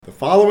The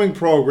following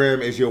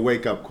program is your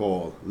wake-up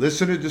call.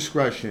 Listener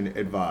discretion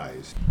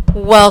advised.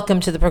 Welcome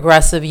to the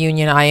Progressive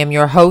Union. I am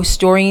your host,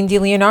 Doreen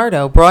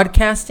DiLeonardo,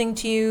 broadcasting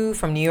to you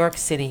from New York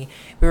City.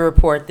 We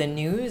report the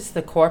news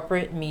the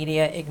corporate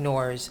media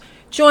ignores.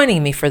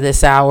 Joining me for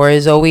this hour,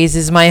 as always,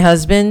 is my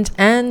husband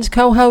and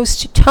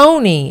co-host,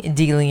 Tony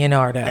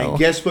DiLeonardo. And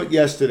guess what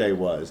yesterday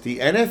was? The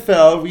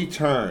NFL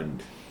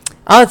returned.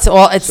 Oh,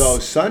 it's so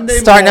Sunday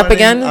starting morning, up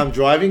again? I'm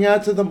driving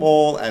out to the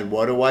mall, and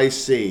what do I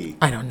see?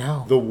 I don't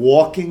know. The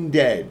Walking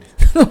Dead.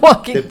 The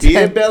Walking The Dead.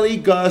 beer belly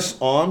Gus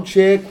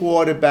armchair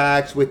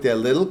quarterbacks with their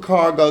little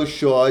cargo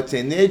shorts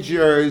and their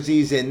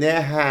jerseys and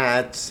their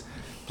hats,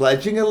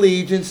 pledging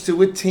allegiance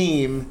to a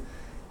team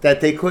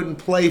that they couldn't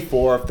play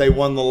for if they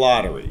won the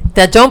lottery.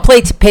 That don't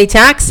pay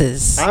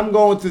taxes. I'm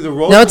going through the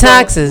No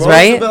taxes,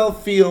 right?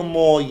 Roosevelt Field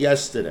Mall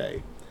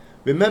yesterday.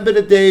 Remember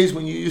the days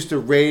when you used to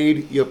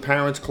raid your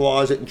parents'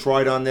 closet and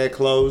tried on their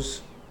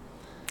clothes?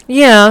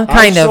 Yeah,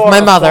 kind of. My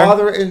mother.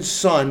 Father and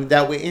son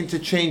that were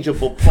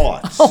interchangeable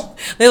parts. Oh,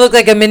 they look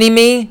like a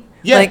mini-me?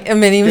 Yeah, like a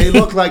mini-me. They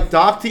look like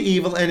Dr.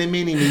 Evil and a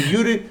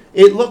mini-me.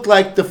 It looked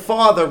like the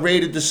father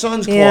raided the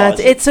son's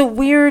closet. It's a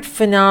weird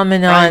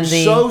phenomenon. I'm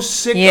so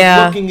sick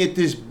of looking at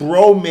this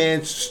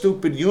bromance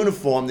stupid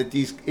uniform that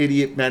these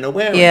idiot men are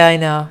wearing. Yeah, I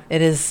know.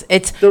 It is.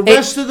 The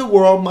rest of the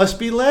world must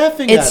be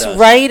laughing at us. It's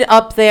right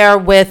up there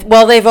with,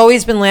 well, they've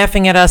always been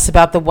laughing at us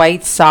about the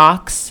white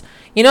socks.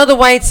 You know the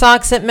white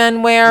socks that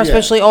men wear,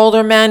 especially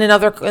older men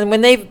and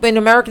when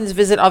Americans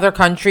visit other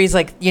countries,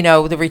 like, you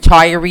know, the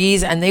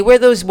retirees, and they wear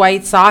those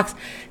white socks,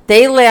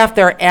 they laugh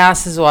their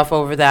asses off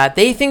over that.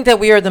 They think that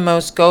we are the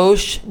most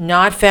gauche,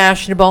 not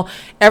fashionable.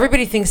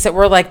 Everybody thinks that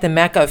we're like the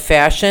Mecca of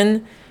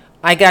fashion.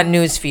 I got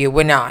news for you.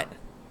 We're not.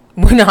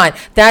 We're not.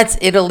 That's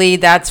Italy.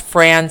 That's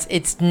France.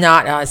 It's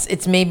not us.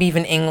 It's maybe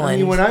even England. I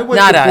mean, when I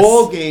went to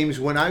ball games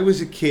when I was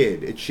a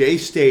kid at Shea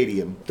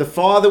Stadium, the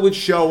father would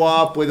show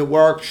up with a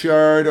work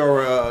shirt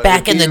or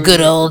back in the good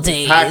old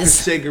days, a pack of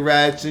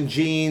cigarettes and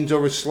jeans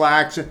or a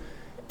slacks.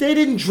 They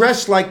didn't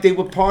dress like they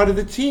were part of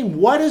the team.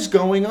 What is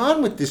going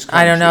on with this country?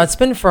 I don't know. It's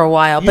been for a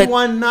while. You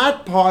are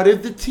not part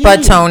of the team.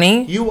 But,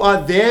 Tony. You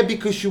are there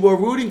because you are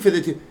rooting for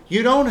the team.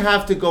 You don't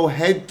have to go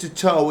head to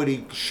toe with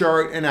a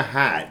shirt and a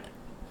hat.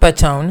 But,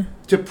 Tone.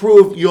 To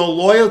prove your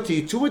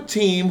loyalty to a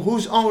team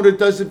whose owner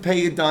doesn't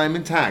pay a dime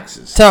in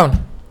taxes.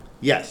 Tone.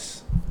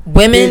 Yes.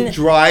 Women. It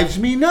drives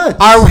me nuts.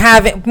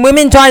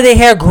 Women dye their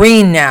hair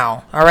green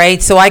now, all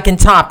right? So I can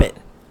top it.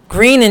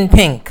 Green and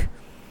pink.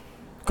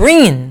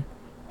 Green.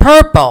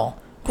 Purple.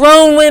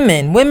 Grown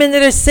women. Women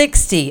that are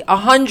 60,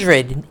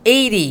 100,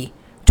 80,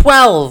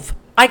 12.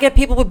 I get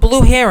people with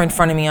blue hair in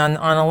front of me on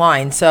a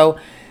line. So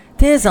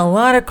there's a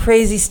lot of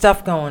crazy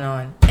stuff going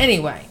on.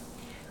 Anyway.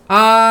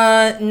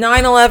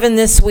 9/11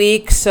 this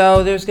week,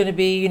 so there's going to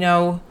be, you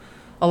know,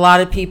 a lot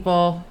of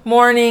people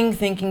mourning,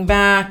 thinking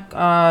back,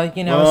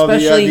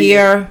 especially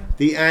here.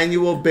 The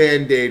annual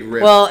Band-Aid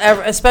rip. Well,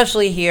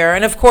 especially here.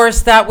 And, of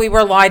course, that we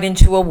were lied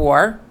into a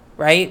war,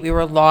 right? We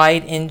were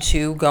lied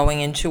into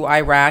going into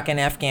Iraq and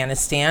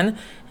Afghanistan.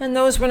 And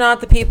those were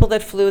not the people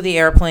that flew the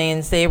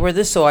airplanes. They were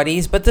the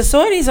Saudis. But the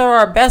Saudis are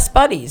our best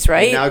buddies,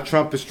 right? And now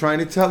Trump is trying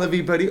to tell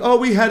everybody,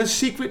 we had a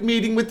secret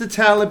meeting with the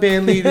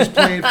Taliban leaders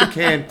playing for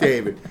Camp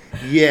David.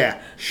 Yeah,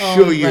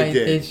 sure you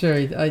did.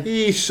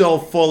 He's so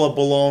full of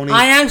baloney.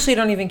 I actually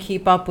don't even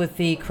keep up with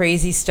the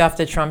crazy stuff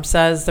that Trump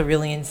says, the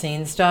really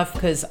insane stuff,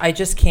 because I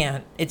just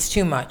can't. It's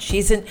too much.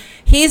 He's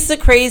the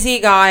crazy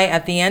guy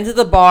at the end of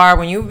the bar.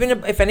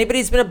 If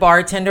anybody's been a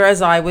bartender,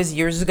 as I was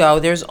years ago,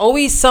 there's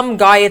always some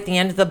guy at the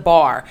end of the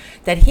bar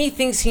that he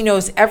thinks he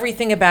knows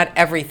everything about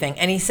everything,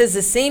 and he says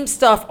the same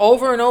stuff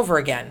over and over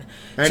again.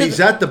 And he's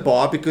at the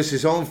bar because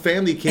his own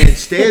family can't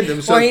stand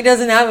him. So or he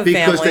doesn't have a family.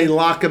 Because they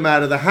lock him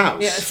out of the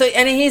house. Yeah,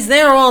 and he's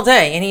there all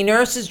day, and he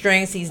nurses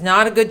drinks. He's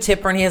not a good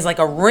tipper, and he has like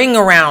a ring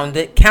around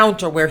the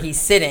counter where he's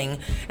sitting,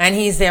 and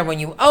he's there when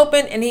you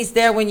open, and he's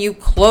there when you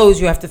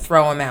close. You have to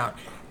throw him out.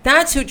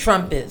 That's who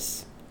Trump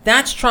is.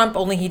 That's Trump,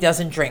 only he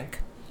doesn't drink.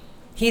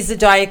 He's the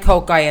Diet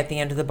Coke guy at the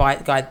end of the bar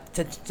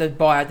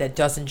that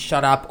doesn't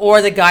shut up,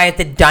 or the guy at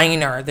the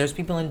diner. There's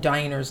people in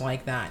diners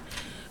like that.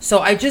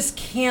 So I just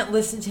can't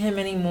listen to him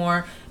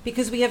anymore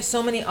because we have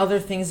so many other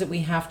things that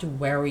we have to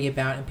worry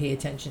about and pay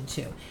attention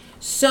to.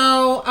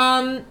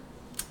 So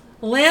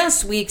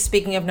last week,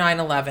 speaking of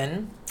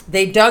 9/11,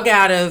 they dug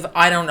out of,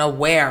 I don't know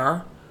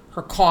where,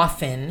 her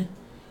coffin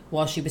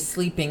while she was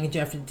sleeping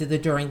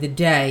during the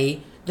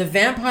day, the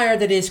vampire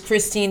that is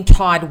Christine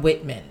Todd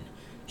Whitman.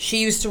 She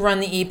used to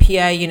run the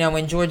EPA, you know,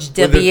 when George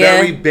W. With a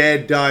very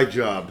bad dye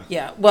job.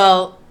 Yeah,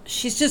 well,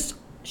 she's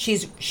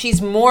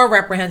more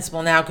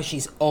reprehensible now because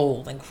she's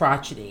old and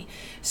crotchety.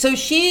 So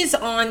she's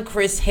on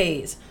Chris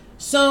Hayes.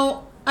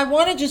 So I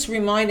want to just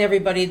remind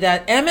everybody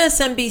that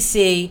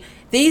MSNBC,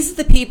 these are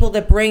the people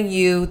that bring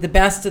you the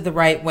best of the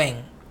right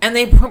wing. And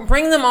they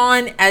bring them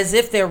on as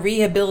if they're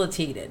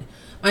rehabilitated.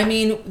 I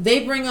mean,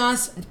 they bring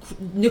us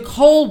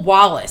Nicole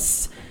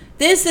Wallace.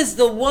 This is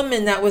the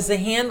woman that was the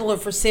handler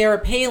for Sarah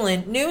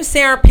Palin, knew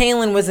Sarah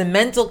Palin was a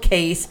mental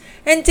case,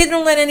 and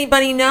didn't let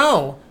anybody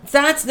know.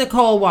 That's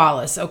Nicole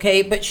Wallace,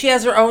 okay? But she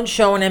has her own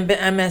show on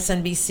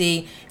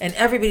MSNBC, and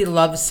everybody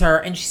loves her,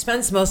 and she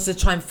spends most of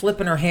the time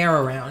flipping her hair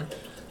around.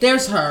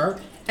 There's her.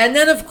 And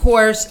then, of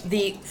course,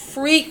 the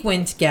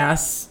frequent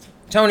guest.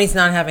 Tony's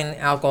not having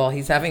alcohol.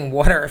 He's having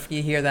water, if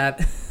you hear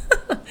that.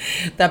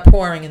 That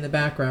pouring in the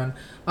background.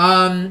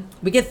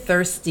 We get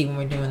thirsty when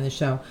we're doing the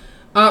show.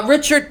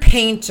 Richard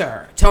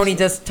Painter. Tony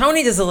does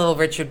a little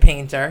Richard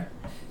Painter.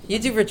 You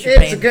do Richard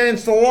Painter. It's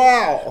against the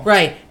law.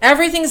 Right.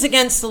 Everything's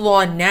against the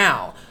law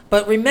now.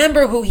 But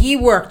remember who he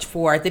worked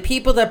for. The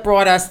people that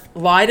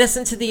lied us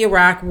into the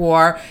Iraq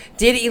war,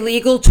 did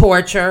illegal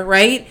torture,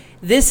 right?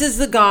 This is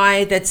the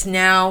guy that's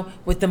now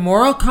with the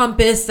moral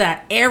compass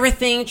that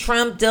everything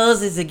Trump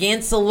does is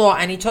against the law.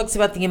 And he talks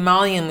about the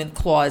emolument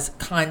clause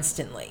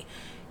constantly.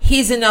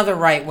 He's another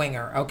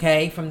right-winger,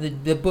 okay, from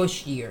the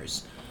Bush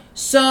years.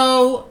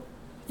 So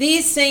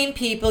these same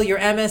people, your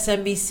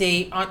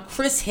MSNBC, on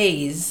Chris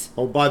Hayes.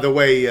 Oh, by the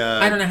way,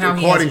 I don't know how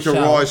according he has a to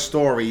show. Raw's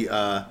story,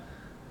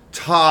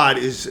 Todd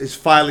is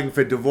filing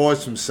for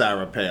divorce from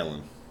Sarah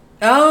Palin.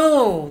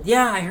 Oh,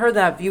 yeah, I heard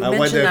that. You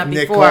mentioned that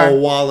before.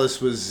 Nicole Wallace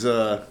was...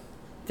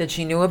 That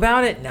she knew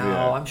about it? No,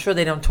 yeah. I'm sure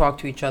they don't talk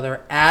to each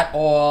other at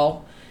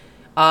all.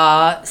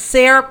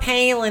 Sarah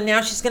Palin,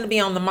 now she's going to be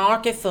on the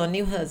market for a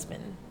new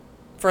husband.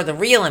 For the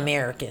real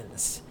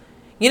Americans.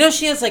 You know,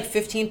 she has like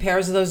 15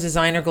 pairs of those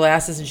designer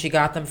glasses, and she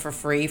got them for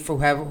free for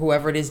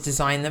whoever it is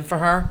designed them for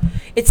her.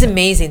 It's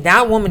amazing.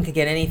 That woman could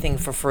get anything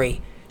for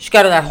free. She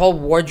got that whole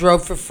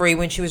wardrobe for free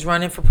when she was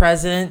running for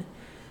president.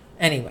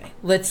 Anyway,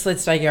 let's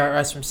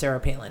digress from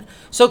Sarah Palin.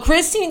 So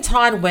Christine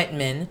Todd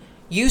Whitman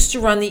used to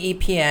run the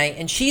EPA,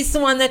 and she's the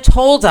one that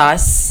told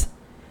us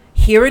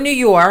here in New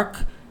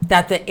York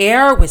that the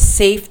air was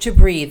safe to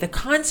breathe. The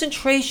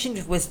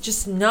concentration was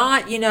just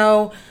not,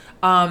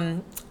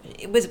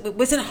 it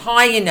wasn't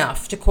high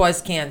enough to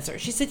cause cancer.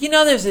 She said,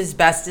 there's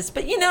asbestos,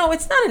 but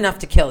it's not enough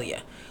to kill you.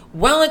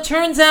 Well, it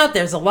turns out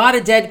there's a lot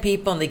of dead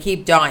people and they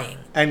keep dying.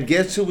 And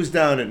guess who was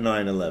down at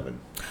 9/11?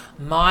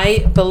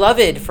 My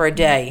beloved for a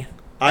day.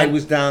 I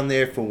was down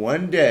there for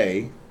one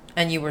day.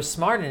 And you were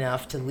smart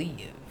enough to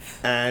leave.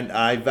 And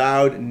I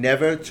vowed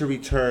never to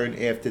return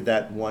after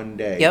that one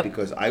day. Yep.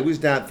 Because I was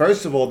down.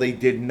 First of all, they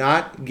did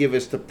not give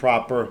us the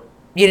proper...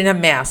 You didn't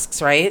have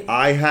masks, right?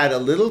 I had a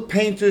little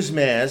painter's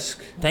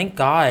mask. Thank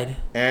God.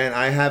 And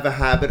I have a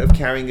habit of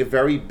carrying a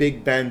very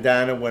big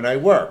bandana when I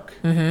work.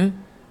 Mm-hmm.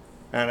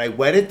 And I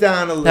wet it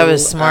down a little. That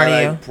was smart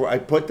of you. I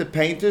put the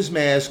painter's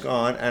mask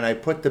on, and I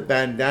put the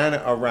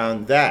bandana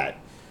around that.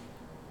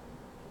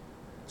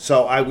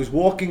 So I was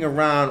walking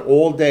around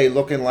all day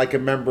looking like a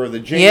member of the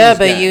James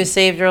gang. You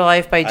saved your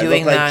life by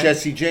doing that. I look like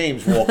Jesse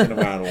James walking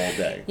around all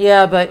day.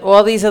 Yeah, but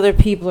all these other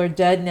people are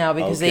dead now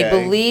because they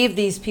believe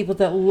these people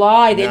that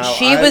lied, and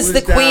she was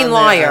the queen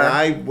liar.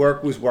 I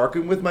was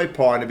working with my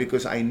partner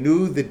because I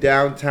knew the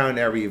downtown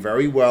area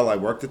very well. I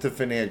worked at the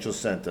financial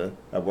center.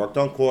 I worked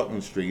on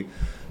Cortlandt Street.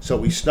 So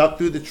we snuck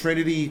through the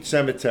Trinity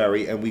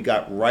Cemetery, and we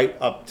got right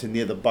up to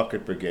near the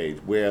Bucket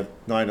Brigade where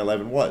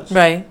 9/11 was.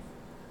 Right.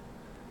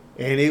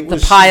 And it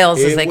was the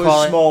piles, as they call it. It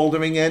was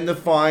smoldering, and the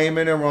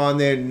firemen are on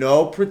there.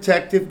 No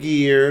protective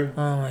gear.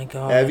 Oh my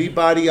God!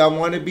 Everybody, I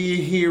want to be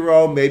a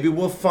hero. Maybe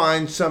we'll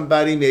find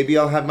somebody. Maybe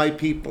I'll have my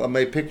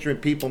picture in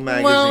People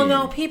magazine. Well,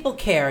 no, people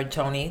cared,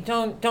 Tony.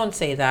 Don't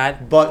say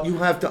that. But you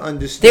have to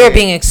understand. They were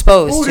being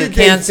exposed who to did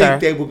cancer. They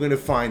think they were going to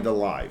find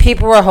alive?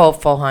 People were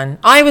hopeful, hon.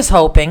 I was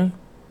hoping.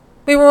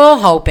 We were all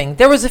hoping.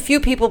 There was a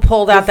few people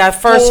pulled out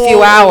that first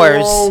few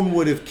hours.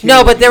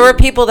 No, but there were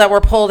people that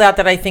were pulled out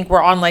that I think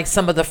were on like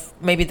some of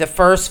maybe the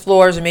first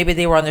floors, or maybe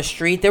they were on the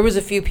street. There was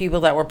a few people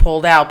that were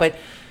pulled out, but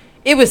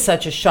it was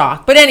such a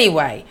shock. But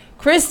anyway,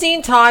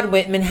 Christine Todd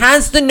Whitman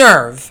has the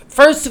nerve.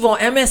 First of all,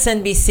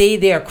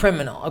 MSNBC, they are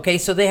criminal. Okay,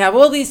 so they have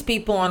all these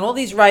people on, all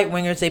these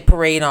right-wingers they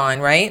parade on,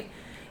 right?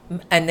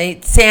 And they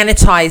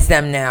sanitize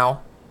them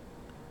now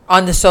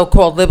on the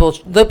so-called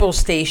liberal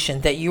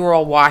station that you're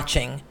all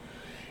watching.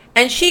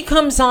 And she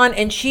comes on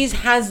and she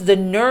has the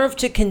nerve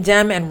to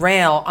condemn and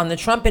rail on the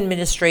Trump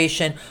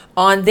administration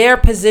on their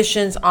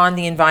positions on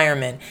the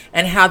environment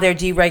and how they're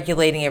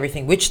deregulating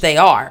everything, which they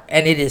are.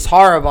 And it is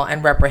horrible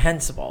and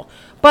reprehensible.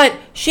 But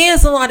she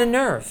has a lot of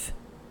nerve.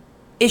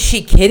 Is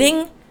she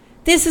kidding?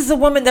 This is a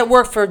woman that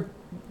worked for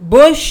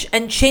Bush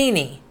and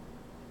Cheney.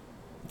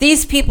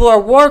 These people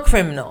are war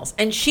criminals.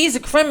 And she's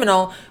a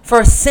criminal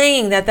for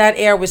saying that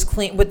air was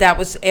clean,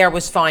 air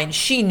was fine.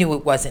 She knew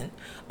it wasn't.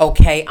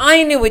 Okay,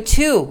 I knew it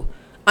too.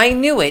 I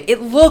knew it.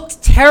 It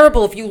looked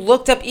terrible. If you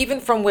looked up,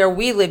 even from where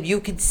we live, you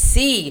could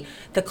see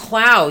the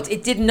clouds.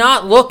 It did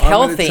not look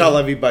healthy. I'm going to tell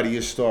everybody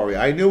a story.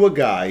 I knew a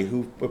guy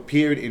who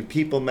appeared in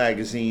People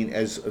magazine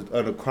as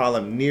on a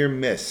column near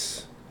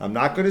miss. I'm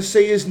not going to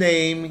say his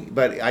name,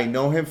 but I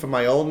know him from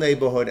my old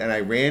neighborhood, and I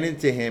ran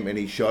into him, and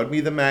he showed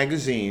me the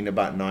magazine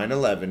about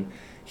 9/11.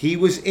 He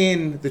was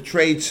in the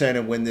Trade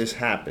Center when this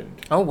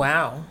happened. Oh,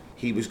 wow.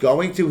 He was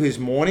going to his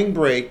morning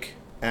break.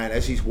 And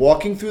as he's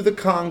walking through the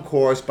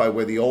concourse by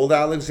where the old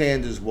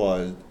Alexander's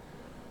was,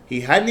 He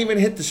hadn't even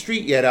hit the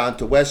street yet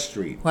onto West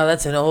Street. Well,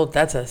 that's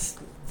a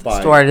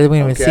Fine. story that we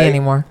don't even see Okay.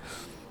 anymore.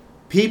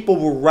 People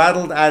were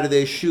rattled out of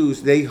their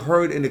shoes. They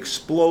heard an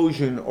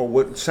explosion or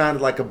what sounded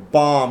like a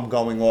bomb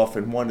going off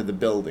in one of the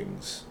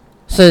buildings.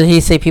 So did he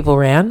say people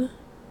ran?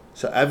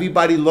 So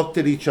everybody looked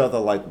at each other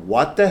like,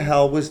 what the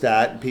hell was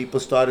that? And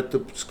people started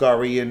to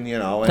scurry and,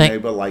 they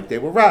were like, they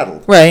were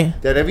rattled. Right.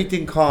 That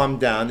everything calmed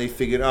down. They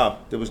figured,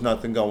 there was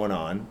nothing going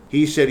on.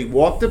 He said he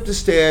walked up the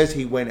stairs.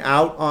 He went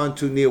out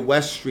onto near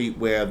West Street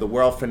where the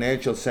World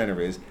Financial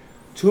Center is.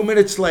 2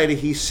 minutes later,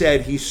 he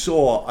said he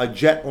saw a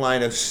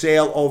jetliner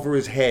sail over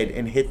his head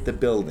and hit the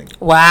building.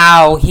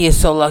 Wow, he is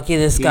so lucky,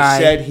 this guy.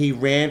 He said he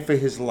ran for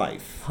his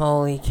life.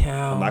 Holy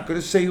cow. I'm not going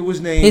to say who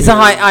his name He's is. a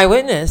high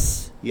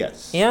eyewitness.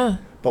 Yes. Yeah.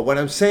 But what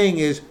I'm saying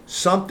is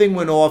something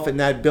went off in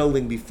that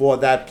building before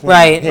that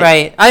plane hit.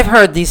 Right. I've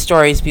heard these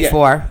stories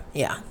before.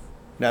 Yeah.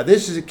 Now,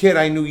 this is a kid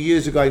I knew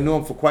years ago. I knew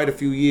him for quite a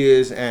few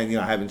years, and,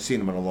 I haven't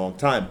seen him in a long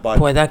time. But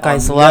boy, that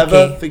guy's I'll lucky.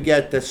 never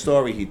forget the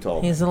story he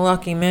told me. He's a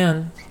lucky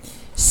man.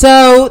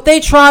 So they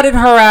trotted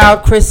her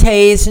out, Chris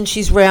Hayes, and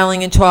she's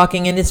railing and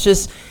talking, and it's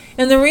just...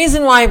 And the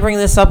reason why I bring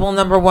this up, well,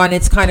 number one,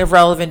 it's kind of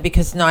relevant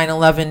because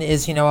 9/11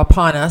 is,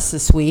 upon us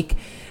this week.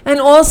 And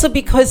also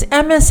because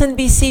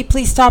MSNBC,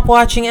 please stop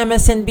watching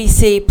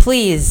MSNBC,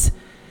 please.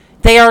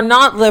 They are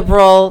not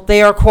liberal.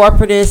 They are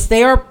corporatist.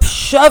 They are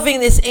shoving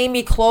this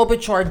Amy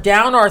Klobuchar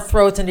down our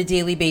throats on a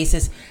daily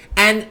basis.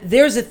 And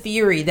there's a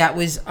theory that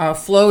was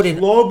floated.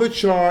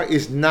 Klobuchar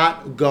is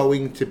not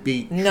going to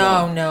beat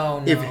Trump.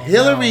 No. If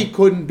Hillary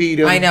couldn't beat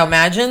him... I know,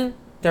 imagine.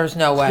 There's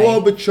no way.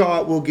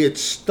 Klobuchar will get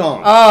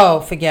stomped. Oh,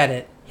 forget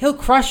it. He'll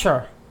crush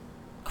her.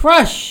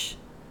 Crush.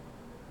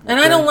 And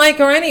I don't like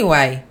her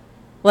anyway.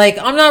 Like,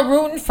 I'm not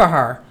rooting for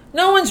her.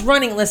 No one's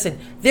running. Listen,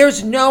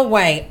 there's no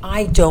way.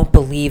 I don't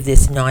believe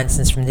this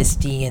nonsense from this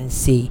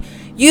DNC.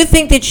 You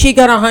think that she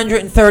got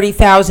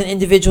 130,000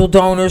 individual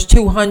donors,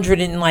 200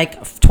 in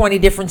like 20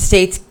 different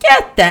states?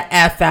 Get the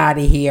F out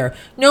of here.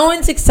 No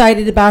one's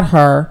excited about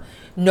her.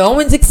 No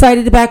one's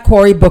excited about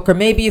Cory Booker.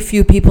 Maybe a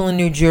few people in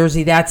New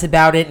Jersey. That's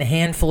about it. And a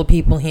handful of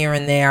people here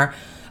and there.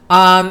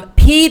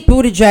 Pete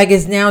Buttigieg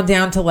is now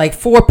down to like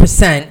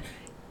 4%.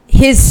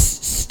 His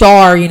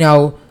star,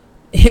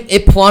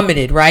 it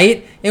plummeted,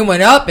 right? It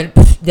went up and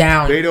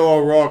down. Beto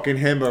O'Rourke and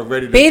him are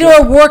ready to... Beto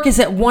O'Rourke is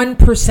at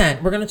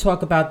 1%. We're going to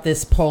talk about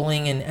this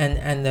polling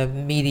and the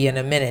media in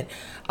a minute.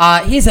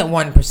 He's at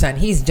 1%.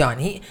 He's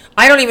done.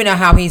 I don't even know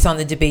how he's on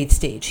the debate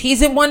stage.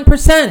 He's at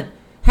 1%.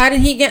 How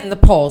did he get in the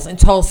polls and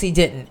Tulsi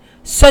didn't?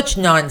 Such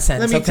nonsense,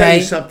 Let me tell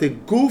you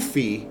something.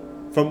 Goofy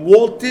from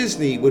Walt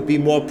Disney would be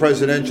more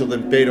presidential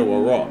than Beto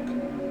O'Rourke.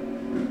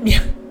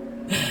 Yeah.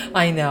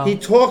 I know. He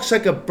talks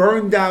like a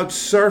burned out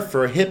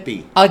surfer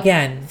hippie.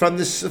 Again. From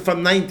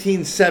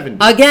 1970.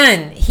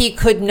 Again, he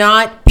could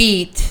not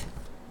beat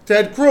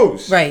Ted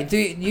Cruz. Right.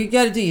 You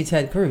got to do your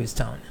Ted Cruz,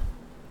 Tone.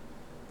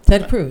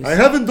 Ted Cruz. I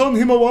haven't done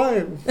him a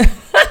while.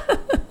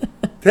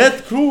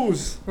 Ted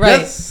Cruz.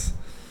 Right. Yes.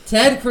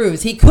 Ted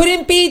Cruz. He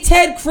couldn't beat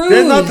Ted Cruz.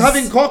 They're not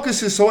having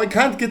caucuses, so I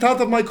can't get out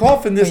of my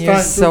coffin this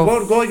time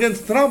to go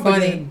against Trump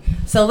again.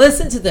 So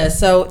listen to this.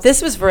 So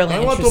this was really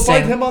interesting. I want to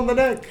bite him on the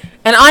neck.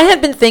 And I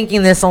had been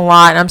thinking this a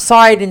lot. And I'm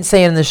sorry I didn't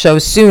say it in the show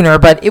sooner,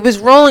 but it was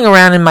rolling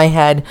around in my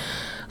head.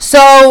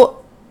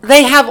 So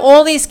they have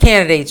all these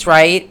candidates,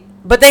 right?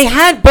 But they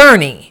had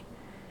Bernie.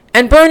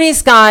 And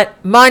Bernie's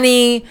got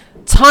money,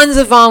 tons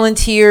of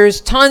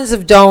volunteers, tons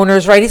of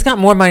donors, right? He's got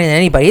more money than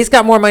anybody. He's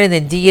got more money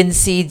than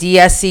DNC,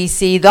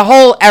 DSCC, the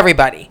whole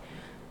everybody.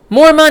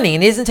 More money,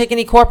 and he doesn't take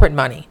any corporate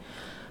money.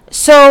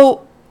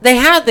 So they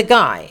had the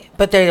guy,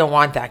 but they don't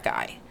want that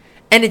guy.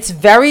 And it's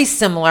very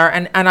similar,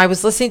 and I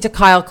was listening to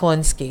Kyle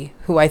Kulinski,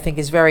 who I think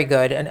is very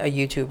good, a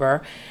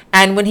YouTuber,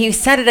 and when he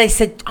said it, I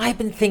said, I've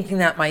been thinking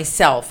that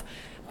myself.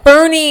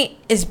 Bernie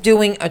is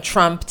doing a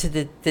Trump to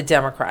the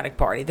Democratic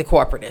Party, the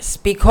corporatists,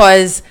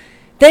 because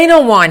they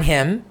don't want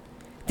him.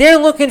 They're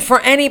looking for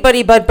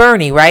anybody but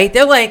Bernie, right?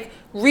 They're like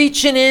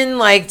reaching in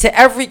like to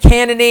every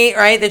candidate,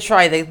 right? They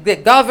try the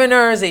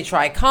governors, they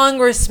try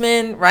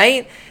congressmen,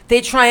 right?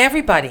 They try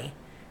everybody.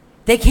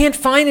 They can't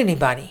find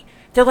anybody.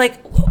 They're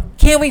like,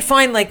 can't we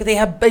find, like, they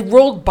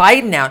rolled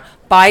Biden out.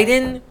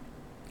 Biden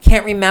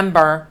can't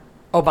remember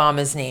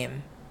Obama's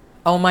name.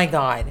 Oh my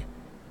God.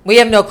 We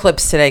have no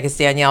clips today because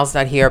Danielle's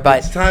not here, but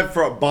it's time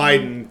for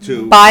Biden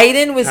to...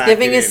 Biden was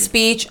giving a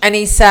speech, and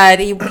he said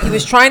he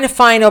was trying to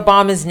find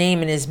Obama's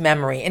name in his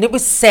memory, and it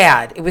was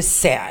sad. It was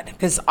sad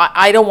because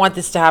I don't want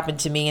this to happen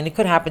to me, and it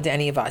could happen to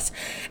any of us.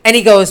 And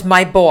he goes,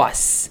 my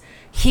boss.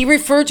 He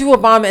referred to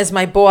Obama as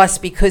my boss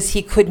because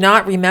he could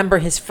not remember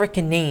his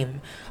frickin'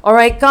 name. All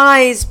right,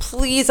 guys,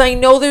 please, I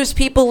know there's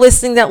people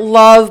listening that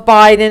love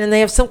Biden, and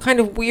they have some kind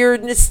of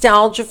weird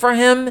nostalgia for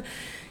him.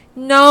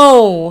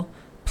 No.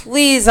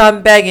 Please,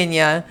 I'm begging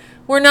you.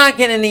 We're not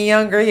getting any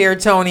younger here,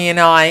 Tony and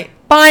I.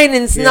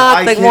 Biden's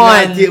not the one.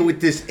 I cannot deal with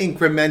this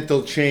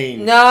incremental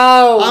change.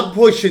 No. I'm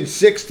pushing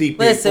 60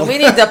 people. Listen, we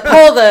need to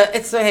pull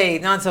hey,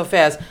 not so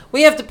fast.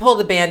 We have to pull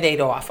the Band-Aid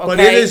off, okay? But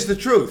it is the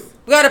truth.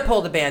 We got to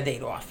pull the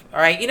Band-Aid off,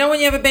 all right? You know when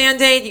you have a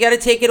Band-Aid, you got to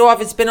take it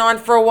off. It's been on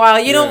for a while.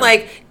 You don't,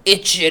 like,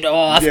 itch it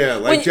off. Yeah,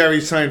 like Jerry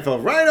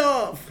Seinfeld, right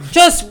off.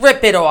 Just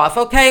rip it off,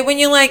 okay? When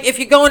you like, if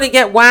you're going to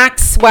get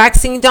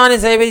waxing done,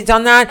 has anybody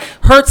done that?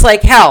 Hurts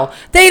like hell.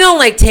 They don't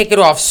like take it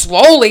off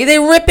slowly. They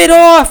rip it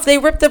off. They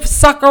rip the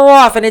sucker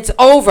off and it's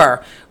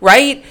over,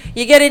 right?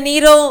 You get a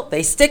needle,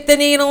 they stick the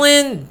needle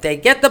in, they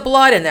get the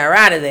blood and they're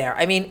out of there.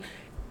 I mean,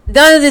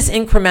 none of this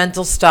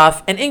incremental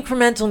stuff, and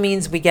incremental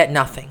means we get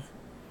nothing.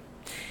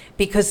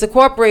 Because the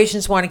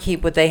corporations want to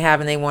keep what they have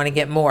and they want to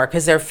get more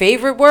because their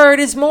favorite word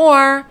is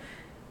more.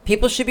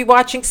 People should be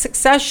watching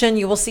Succession.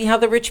 You will see how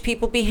the rich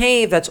people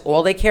behave. That's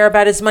all they care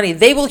about is money.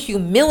 They will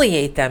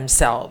humiliate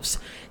themselves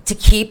to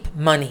keep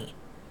money.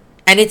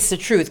 And it's the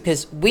truth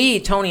because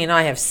Tony and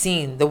I have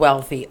seen the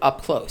wealthy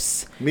up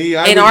close.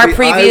 In our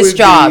previous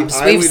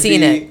jobs, we've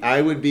seen it.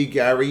 I would be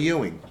Gary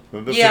Ewing.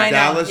 Remember I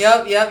Dallas?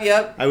 know.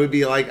 Yep. I would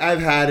be like, I've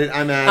had it.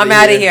 I'm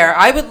out of here.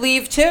 I would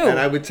leave too. And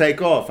I would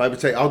take off. I would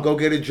say, I'll go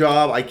get a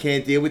job. I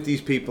can't deal with these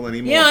people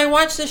anymore. Yeah, I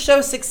watched the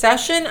show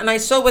Succession, and I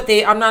saw what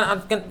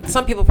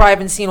some people probably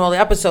haven't seen all the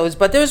episodes,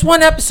 but there's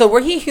one episode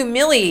where he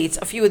humiliates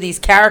a few of these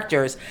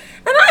characters.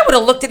 And I would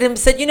have looked at him and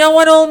said, you know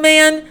what, old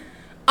man?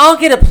 I'll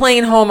get a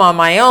plane home on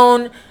my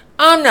own.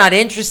 I'm not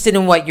interested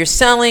in what you're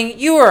selling.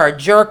 You are a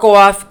jerk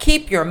off.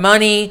 Keep your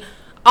money.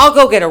 I'll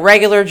go get a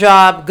regular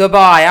job.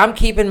 Goodbye. I'm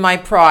keeping my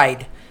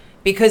pride.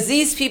 Because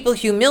these people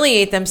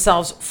humiliate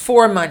themselves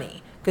for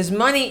money. Because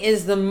money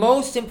is the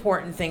most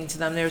important thing to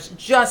them. There's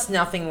just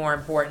nothing more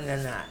important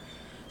than that.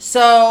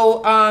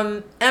 So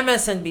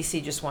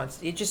MSNBC just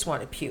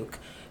want to puke.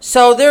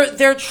 So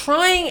they're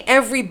trying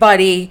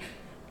everybody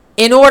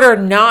in order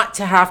not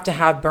to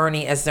have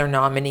Bernie as their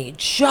nominee.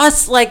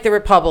 Just like the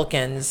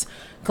Republicans.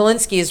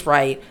 Kalinsky is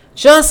right.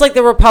 Just like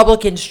the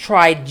Republicans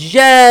tried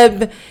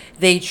Jeb.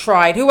 They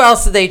tried, who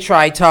else did they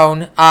try,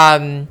 Tone?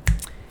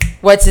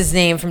 What's his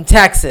name from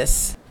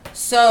Texas?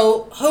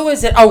 So who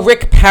is it? Oh,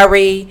 Rick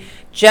Perry,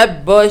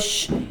 Jeb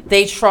Bush.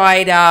 They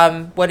tried,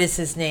 what is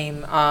his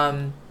name?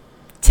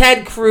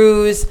 Ted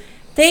Cruz.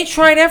 They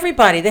tried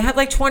everybody. They had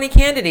like 20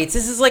 candidates.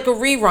 This is like a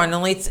rerun.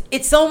 Only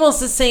it's almost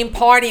the same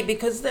party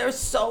because they're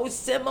so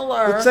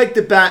similar. It's like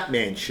the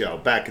Batman show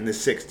back in the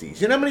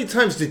 60s. You know how many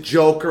times the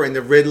Joker and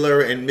the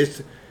Riddler and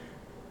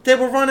they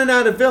were running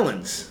out of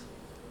villains.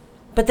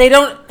 But they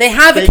have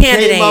a candidate.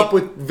 They came up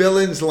with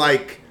villains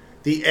like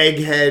the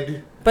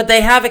Egghead. But they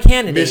have a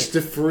candidate.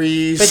 Mr.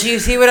 Freeze. But do you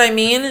see what I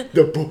mean?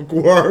 The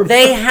Bookworm.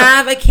 They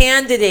have a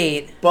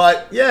candidate.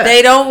 But, yeah.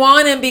 They don't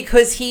want him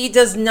because he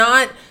does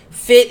not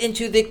fit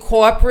into the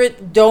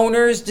corporate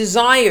donors'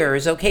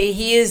 desires, okay?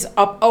 He is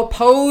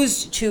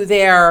opposed to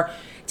their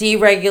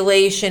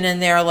deregulation and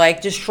their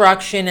like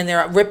destruction and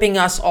their ripping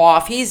us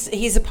off.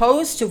 He's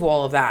opposed to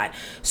all of that.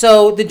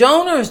 So the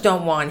donors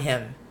don't want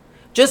him.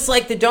 Just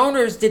like the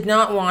donors did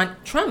not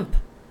want Trump.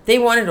 They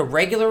wanted a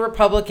regular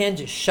Republican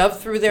to shove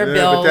through their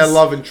bills. But they're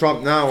loving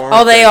Trump now,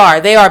 aren't they? Oh,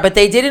 they are. But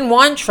they didn't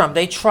want Trump.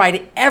 They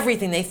tried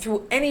everything. They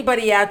threw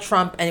anybody at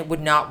Trump, and it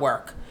would not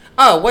work.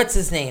 Oh, what's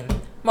his name?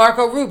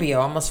 Marco Rubio.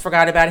 Almost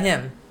forgot about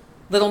him.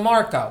 Little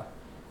Marco.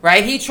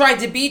 Right? He tried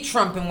to beat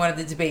Trump in one of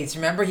the debates.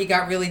 Remember? He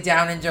got really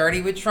down and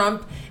dirty with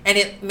Trump, and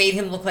it made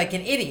him look like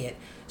an idiot.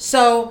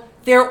 So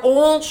they're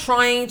all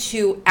trying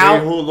to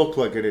Who looked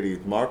like an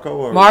idiot? Marco?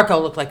 Or Marco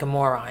looked like a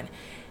moron.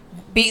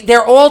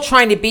 They're all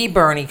trying to be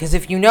Bernie because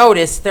if you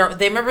notice, they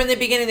remember in the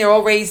beginning they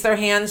all raised their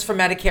hands for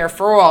Medicare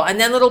for all,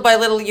 and then little by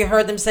little you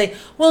heard them say,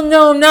 "Well,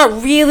 no,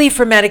 not really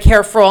for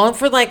Medicare for all, and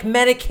for like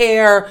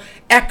Medicare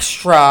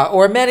extra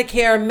or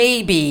Medicare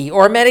maybe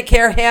or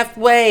Medicare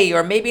halfway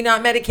or maybe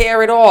not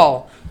Medicare at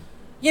all."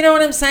 You know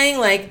what I'm saying?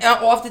 Like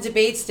off the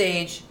debate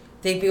stage,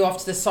 they'd be off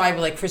to the side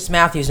with like Chris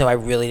Matthews. No, I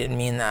really didn't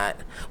mean that.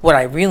 What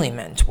I really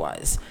meant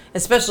was,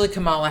 especially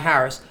Kamala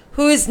Harris,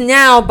 who is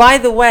now, by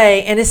the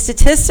way, in a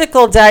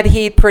statistical dead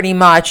heat pretty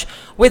much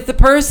with the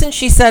person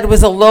she said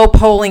was a low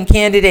polling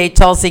candidate,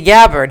 Tulsi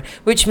Gabbard,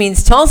 which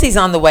means Tulsi's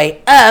on the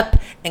way up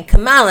and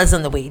Kamala's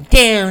on the way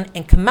down,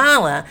 and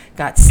Kamala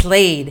got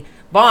slayed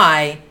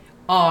by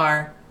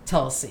our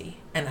Tulsi.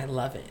 And I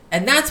love it.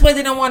 And that's why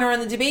they don't want her on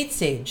the debate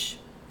stage.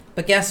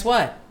 But guess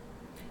what?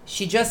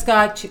 She just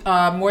got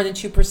more than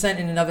 2%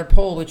 in another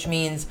poll, which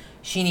means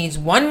she needs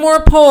one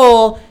more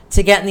poll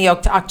to get in the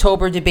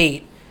October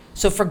debate.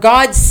 So for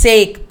God's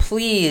sake,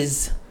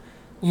 please,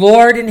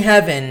 Lord in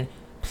heaven,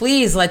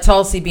 please let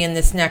Tulsi be in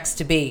this next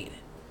debate.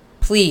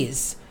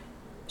 Please.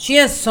 She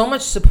has so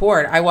much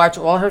support. I watch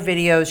all her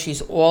videos.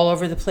 She's all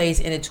over the place,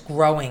 and it's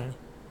growing.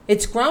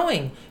 It's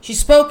growing. She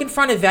spoke in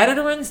front of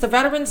veterans. The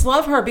veterans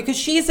love her because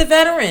she's a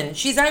veteran.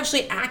 She's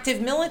actually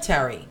active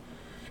military.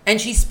 And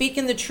she's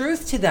speaking the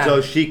truth to them.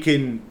 So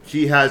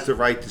she has the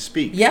right to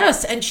speak.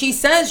 Yes, and she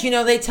says,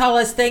 they tell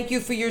us thank you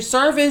for your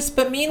service,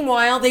 but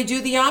meanwhile they do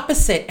the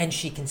opposite. And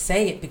she can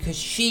say it because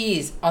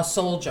she's a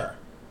soldier.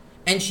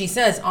 And she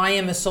says, I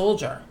am a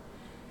soldier.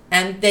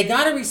 And they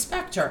got to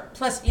respect her.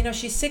 Plus,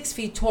 she's 6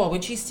 feet tall.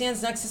 When she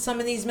stands next to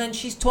some of these men,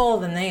 she's taller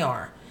than they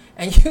are.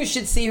 And you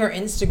should see her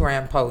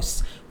Instagram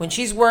posts. When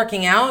she's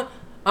working out,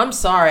 I'm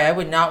sorry, I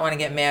would not want to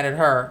get mad at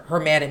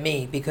her mad at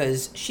me,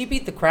 because she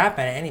beat the crap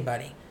out of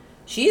anybody.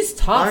 She's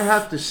tough. I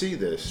have to see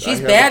this.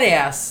 She's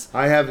badass.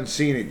 I haven't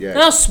seen it yet.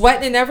 No,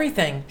 sweating and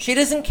everything. She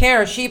doesn't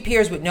care. She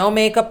appears with no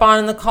makeup on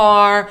in the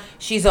car.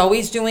 She's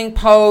always doing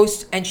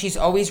posts, and she's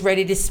always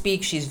ready to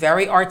speak. She's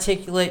very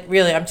articulate.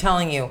 Really, I'm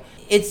telling you.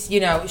 It's,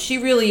 she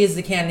really is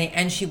the candidate,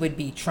 and she would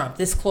beat Trump.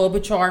 This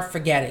Klobuchar,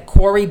 forget it.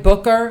 Cory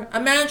Booker,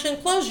 imagine,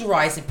 close your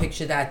eyes and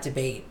picture that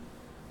debate.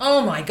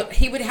 Oh my God,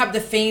 he would have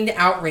the feigned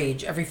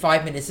outrage every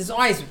 5 minutes. His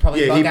eyes would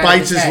probably bug out. Yeah, he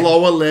bites his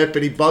lower lip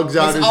and he bugs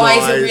out his eyes.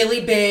 His eyes are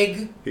really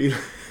big. And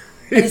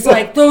it's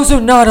like, those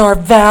are not our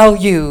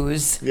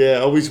values. Yeah,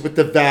 always with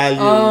the values.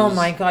 Oh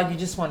my God, you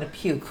just want to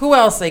puke. Who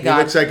else they got?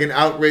 He looks like an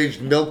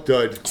outraged milk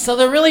dud. So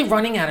they're really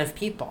running out of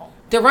people.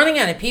 They're running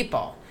out of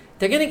people.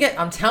 They're going to get,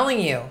 I'm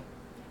telling you.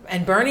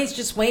 And Bernie's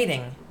just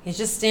waiting. He's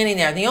just standing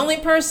there. The only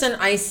person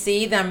I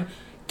see them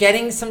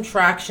getting some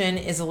traction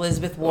is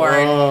Elizabeth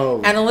Warren.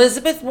 Oh. And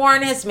Elizabeth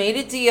Warren has made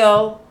a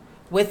deal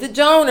with the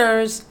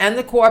donors and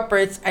the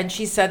corporates, and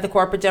she said, the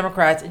corporate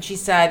Democrats, and she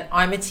said,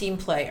 I'm a team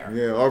player.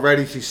 Yeah,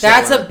 already she's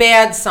selling. That's a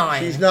bad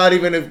sign.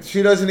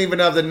 She doesn't even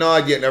have the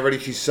nod yet, and already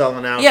she's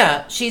selling out.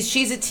 Yeah,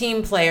 she's a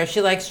team player. She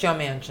likes Joe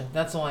Manchin.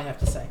 That's all I have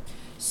to say.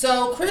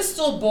 So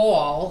Crystal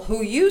Ball,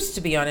 who used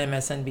to be on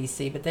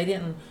MSNBC, but they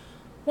didn't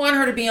want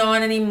her to be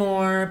on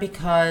anymore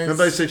because...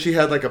 Somebody said she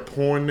had like a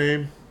porn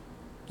name.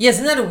 Yeah,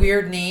 isn't that a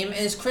weird name?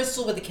 It's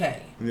Crystal with a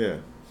K. Yeah.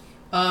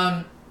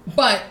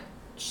 But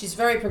she's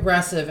very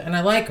progressive, and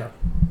I like her.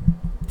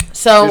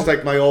 So she's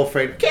like my old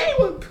friend, K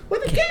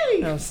with a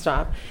K. Oh,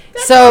 stop.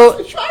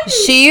 So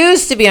she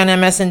used to be on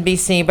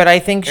MSNBC, but I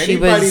think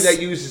anybody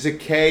that uses a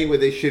K where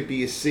there should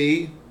be a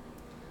C,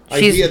 I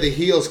hear the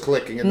heels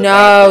clicking in the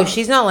background.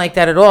 She's not like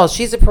that at all.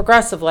 She's a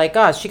progressive like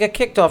us. She got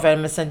kicked off at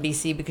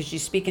MSNBC because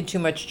she's speaking too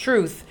much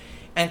truth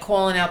and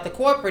calling out the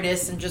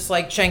corporatists, and just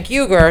like Cenk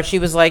Uygur, she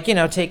was like,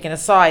 taking a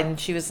side, and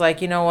she was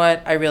like, you know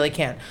what, I really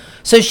can't.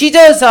 So she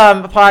does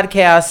a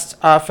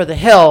podcast for The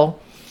Hill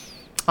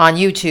on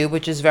YouTube,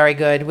 which is very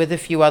good, with a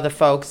few other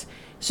folks.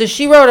 So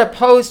she wrote a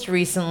post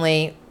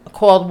recently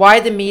called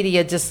Why the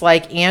Media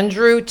Dislike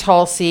Andrew,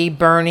 Tulsi,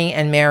 Bernie,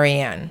 and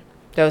Marianne,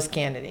 those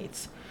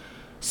candidates.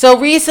 So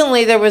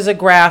recently there was a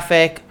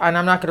graphic, and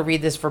I'm not going to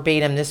read this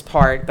verbatim, this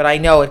part, but I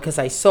know it because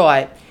I saw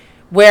it,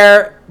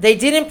 where they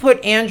didn't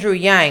put Andrew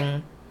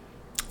Yang.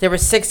 There were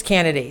 6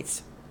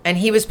 candidates, and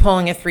he was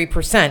polling at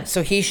 3%,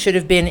 so he should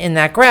have been in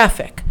that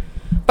graphic.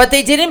 But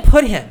they didn't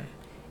put him.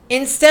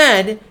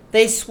 Instead,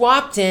 they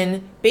swapped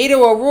in Beto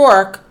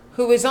O'Rourke,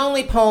 who was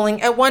only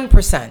polling at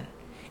 1%,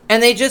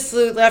 and they just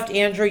left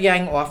Andrew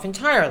Yang off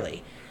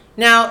entirely.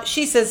 Now,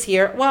 she says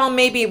here, well,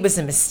 maybe it was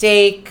a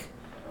mistake,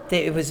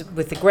 that it was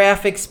with the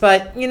graphics,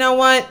 but you know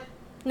what?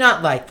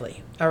 Not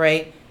likely, all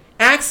right?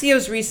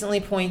 Axios recently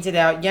pointed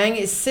out Yang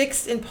is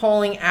 6th in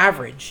polling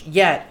average,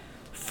 yet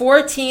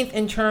 14th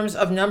in terms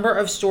of number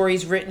of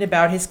stories written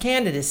about his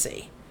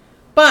candidacy.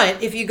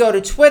 But if you go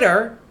to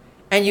Twitter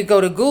and you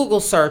go to Google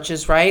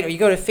searches, right, or you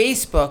go to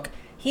Facebook,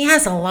 he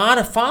has a lot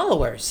of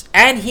followers,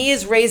 and he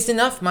has raised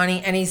enough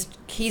money, and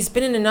he's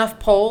been in enough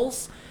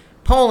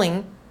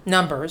polling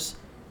numbers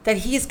that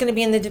he's going to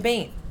be in the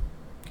debate.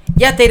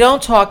 Yet they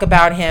don't talk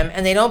about him,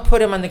 and they don't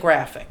put him on the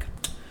graphic.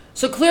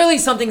 So clearly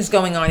something's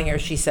going on here,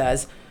 she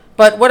says.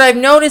 But what I've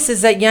noticed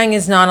is that Yang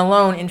is not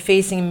alone in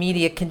facing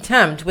media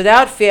contempt.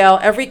 Without fail,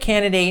 every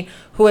candidate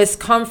who has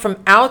come from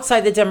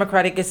outside the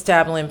Democratic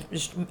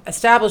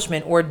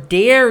establishment or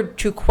dared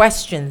to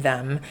question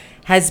them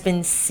has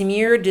been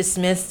smeared,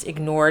 dismissed,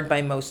 ignored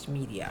by most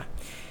media.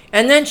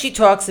 And then she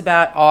talks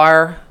about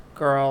our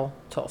girl,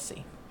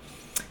 Tulsi.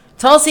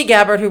 Tulsi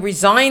Gabbard, who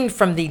resigned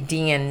from the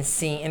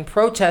DNC in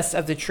protest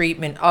of the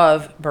treatment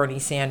of Bernie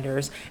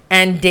Sanders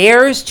and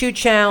dares to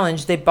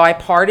challenge the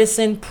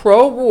bipartisan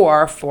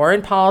pro-war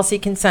foreign policy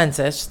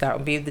consensus, that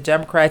would be the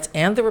Democrats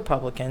and the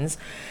Republicans,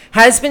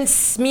 has been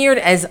smeared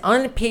as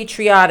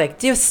unpatriotic,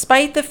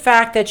 despite the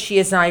fact that she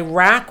is an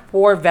Iraq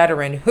War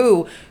veteran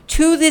who,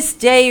 to this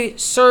day,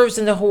 serves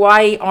in the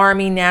Hawaii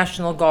Army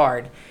National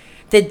Guard.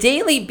 The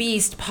Daily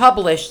Beast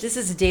published, this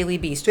is a Daily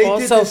Beast. They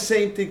did the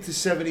same thing to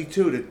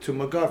 72, to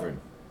McGovern.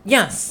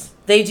 Yes,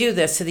 they do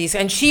this to these.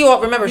 And she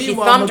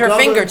thumbed her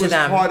finger to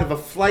them. McGovern was part of a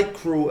flight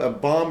crew, a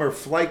bomber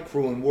flight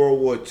crew in World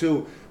War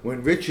II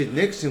when Richard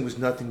Nixon was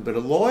nothing but a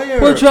lawyer.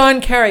 Well,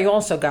 John Kerry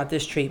also got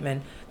this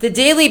treatment. The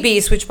Daily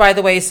Beast, which, by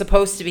the way, is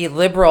supposed to be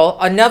liberal,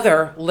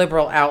 another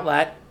liberal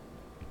outlet,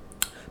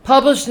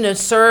 published an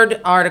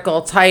absurd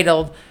article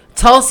titled,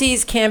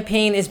 Tulsi's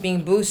Campaign is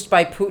Being Boosted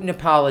by Putin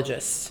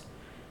Apologists.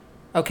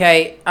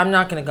 Okay, I'm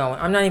not even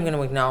going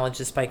to acknowledge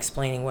this by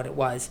explaining what it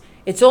was.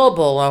 It's all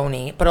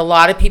baloney, but a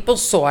lot of people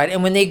saw it,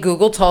 and when they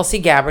Google Tulsi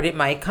Gabbard, it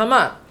might come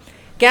up.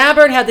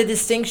 Gabbard had the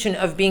distinction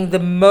of being the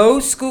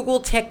most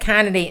Googled tech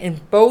candidate in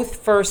both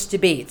first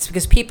debates,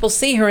 because people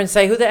see her and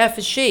say, who the F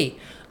is she?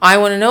 I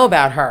want to know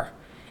about her.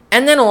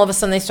 And then all of a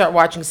sudden they start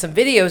watching some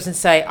videos and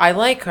say, I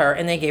like her,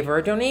 and they gave her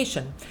a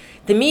donation.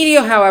 The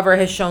media, however,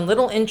 has shown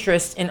little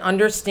interest in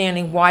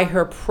understanding why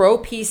her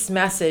pro-peace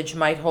message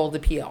might hold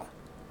appeal.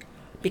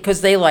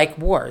 Because they like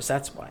wars,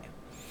 that's why.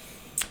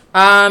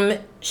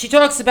 She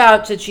talks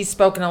about that she's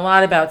spoken a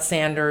lot about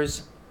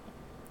Sanders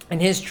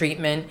and his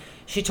treatment.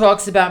 She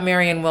talks about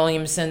Marianne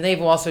Williamson.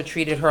 They've also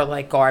treated her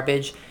like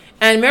garbage.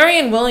 And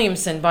Marianne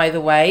Williamson, by the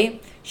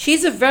way,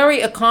 she's a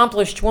very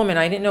accomplished woman.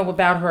 I didn't know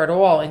about her at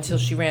all until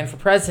she ran for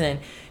president.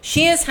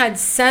 She has had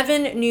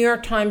 7 New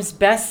York Times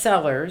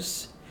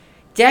bestsellers,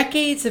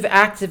 decades of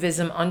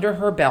activism under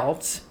her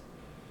belt.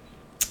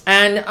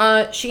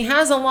 And she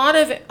has a lot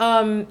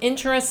of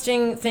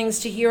interesting things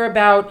to hear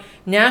about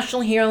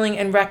national healing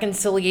and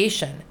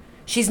reconciliation.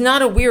 She's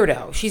not a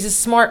weirdo. She's a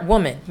smart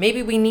woman.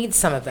 Maybe we need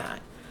some of that.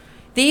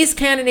 These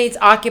candidates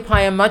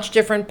occupy a much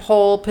different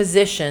pole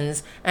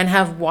positions and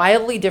have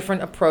wildly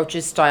different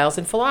approaches, styles,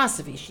 and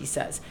philosophies, she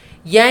says.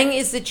 Yang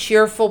is the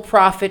cheerful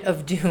prophet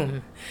of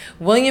doom.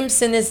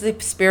 Williamson is the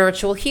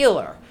spiritual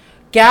healer.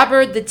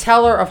 Gabbard, the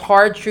teller of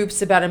hard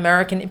truths about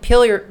American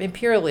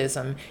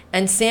imperialism.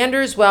 And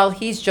Sanders, well,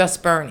 he's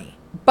just Bernie.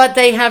 But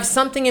they have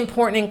something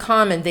important in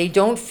common. They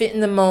don't fit in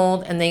the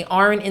mold, and they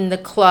aren't in the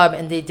club,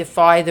 and they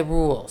defy the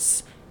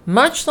rules.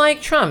 Much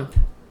like Trump,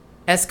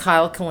 as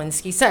Kyle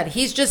Kalinske said.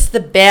 He's just the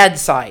bad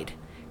side,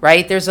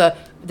 right? There's a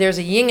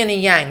yin and a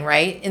yang,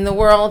 right? In the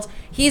world,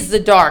 he's the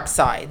dark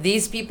side.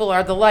 These people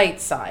are the light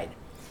side.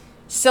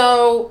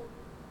 So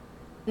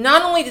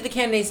not only do the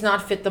candidates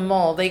not fit the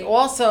mold, they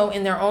also,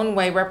 in their own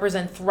way,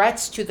 represent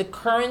threats to the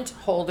current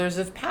holders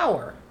of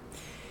power.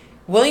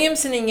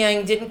 Williamson and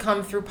Yang didn't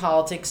come through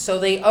politics, so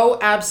they owe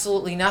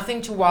absolutely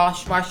nothing to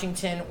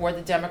Washington or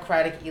the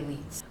Democratic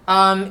elites.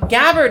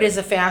 Gabbard is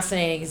a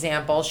fascinating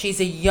example. She's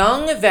a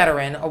young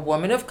veteran, a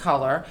woman of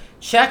color,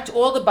 checked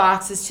all the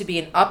boxes to be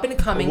an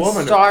up-and-coming star. A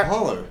woman of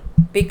color?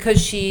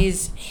 Because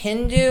she's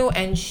Hindu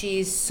and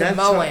she's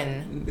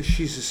Samoan.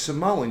 She's a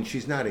Samoan.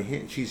 She's not a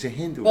Hindu. She's a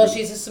Hindu. Well,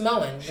 she's a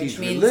Samoan, which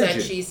means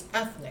that she's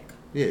ethnic.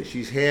 Yeah,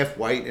 she's half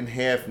white and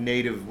half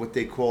native, what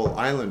they call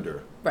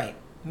islander. Right.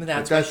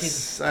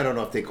 That's I don't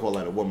know if they call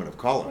that a woman of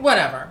color.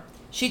 Whatever.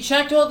 She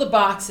checked all the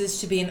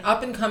boxes to be an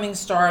up-and-coming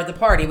star of the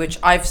party, which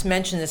I've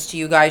mentioned this to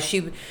you guys.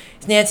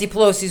 Nancy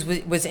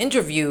Pelosi was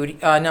interviewed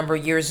a number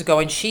of years ago,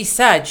 and she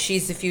said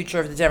she's the future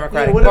of the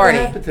Democratic Party. What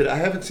happened to that? I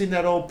haven't seen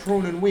that old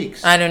prune in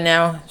weeks. I don't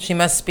know. She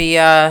must be,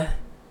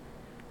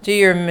 do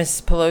your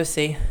Miss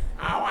Pelosi.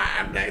 Oh,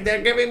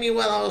 they're giving me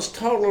one of those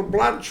total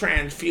blood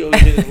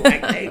transfusions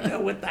like they do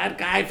with that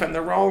guy from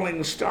the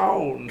Rolling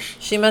Stones.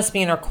 She must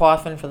be in her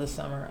coffin for the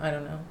summer. I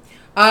don't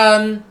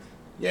know.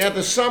 Yeah,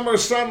 the summer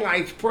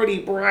sunlight's pretty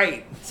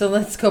bright. So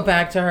let's go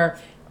back to her.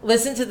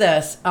 Listen to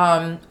this.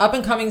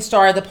 Up-and-coming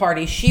star of the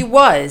party. She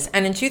was,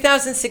 and in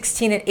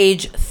 2016 at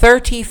age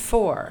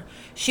 34,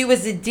 she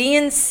was the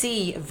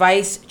DNC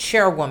vice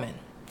chairwoman.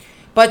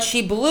 But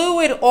she blew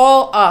it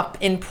all up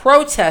in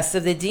protest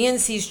of the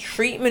DNC's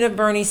treatment of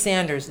Bernie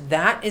Sanders.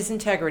 That is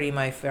integrity,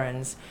 my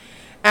friends.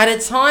 At a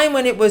time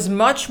when it was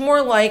much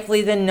more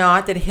likely than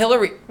not that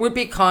Hillary would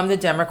become the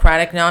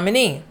Democratic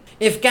nominee.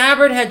 If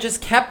Gabbard had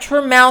just kept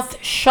her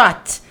mouth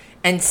shut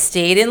and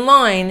stayed in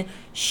line,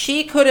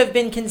 she could have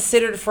been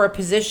considered for a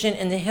position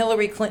in the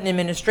Hillary Clinton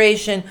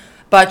administration,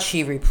 but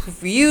she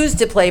refused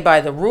to play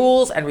by the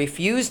rules and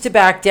refused to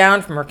back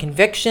down from her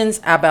convictions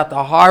about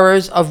the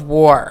horrors of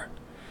war.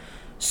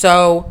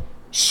 So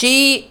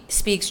she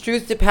speaks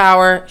truth to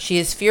power, she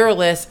is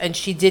fearless, and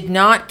she did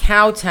not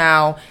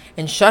kowtow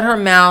and shut her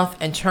mouth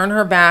and turn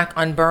her back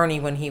on Bernie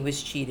when he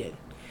was cheated.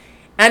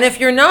 And if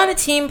you're not a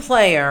team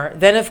player,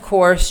 then of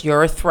course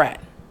you're a threat.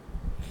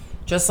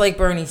 Just like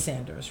Bernie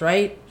Sanders,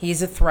 right?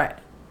 He's a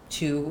threat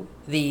to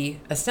the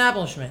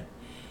establishment.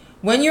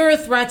 When you're a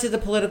threat to the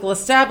political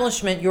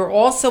establishment, you're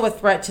also a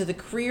threat to the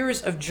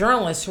careers of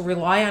journalists who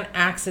rely on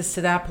access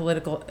to that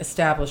political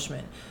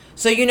establishment.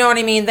 So you know what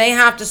I mean? They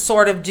have to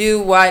sort of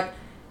do what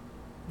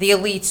the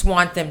elites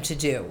want them to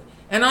do.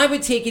 And I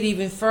would take it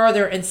even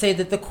further and say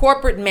that the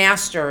corporate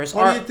masters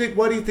Why do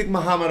you think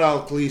Muhammad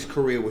Ali's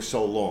career was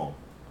so long?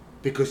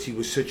 Because he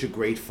was such a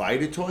great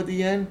fighter toward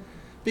the end?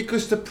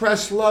 Because the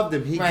press loved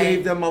him. He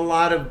gave them a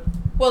lot of...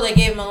 Well, they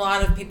gave him a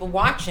lot of people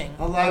watching.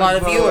 A lot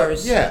of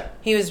viewers. Yeah.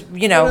 He was,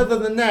 you know... But other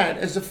than that,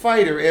 as a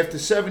fighter, after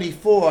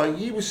 74,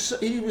 he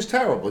was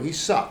terrible. He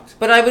sucked.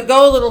 But I would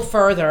go a little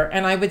further,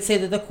 and I would say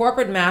that the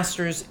corporate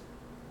masters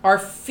are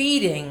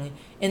feeding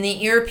in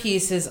the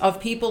earpieces of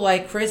people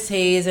like Chris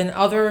Hayes and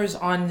others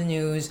on the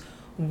news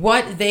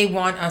what they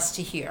want us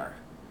to hear.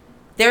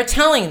 They're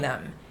telling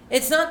them.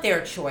 It's not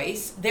their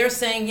choice. They're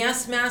saying,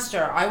 yes,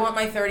 master, I want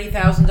my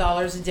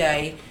 $30,000 a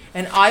day,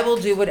 and I will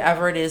do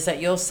whatever it is that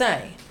you'll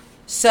say.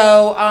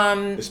 So,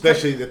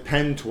 especially the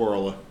pen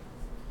twirler.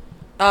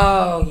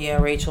 Oh,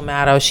 yeah, Rachel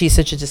Maddow. She's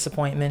such a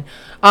disappointment.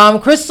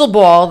 Crystal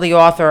Ball, the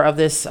author of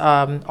this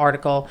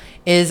article,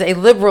 is a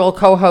liberal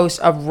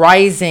co-host of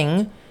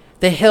Rising,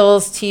 the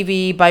Hill's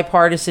TV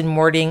bipartisan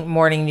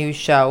morning news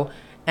show.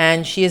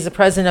 And she is the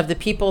president of the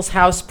People's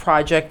House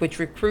Project, which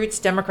recruits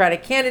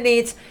Democratic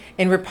candidates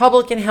in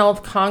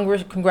Republican-held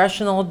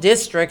congressional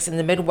districts in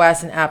the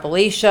Midwest and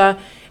Appalachia.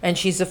 And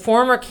she's a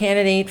former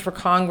candidate for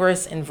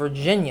Congress in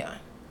Virginia.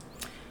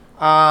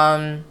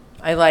 I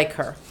like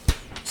her.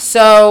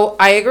 So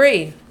I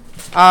agree.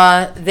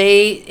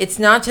 It's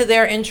not to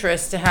their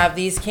interest to have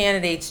these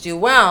candidates do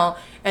well.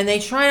 and they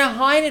try to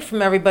hide it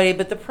from everybody.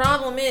 But the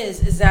problem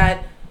is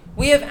that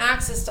we have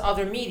access to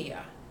other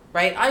media,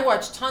 right? I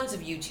watch tons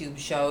of YouTube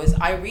shows.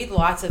 I read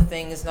lots of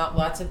things, not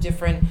lots of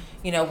different,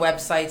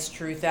 websites,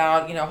 Truth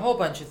Out, a whole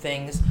bunch of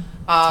things.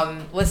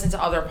 Listen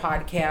to other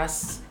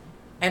podcasts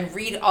and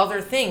read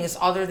other things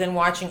other than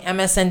watching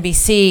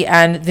MSNBC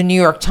and the New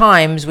York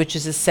Times, which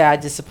is a sad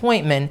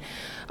disappointment.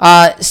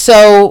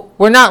 So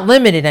we're not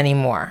limited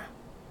anymore.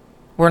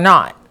 We're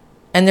not.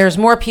 And there's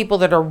more people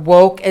that are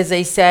woke, as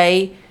they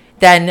say,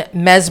 than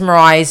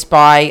mesmerized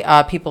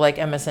by people like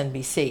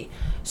MSNBC.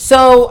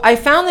 So I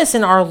found this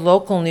in our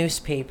local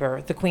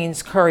newspaper, the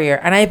Queen's Courier,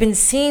 and I've been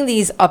seeing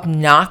these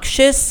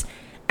obnoxious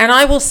and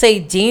I will say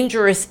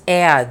dangerous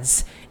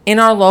ads in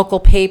our local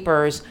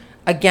papers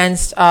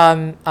against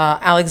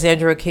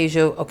Alexandra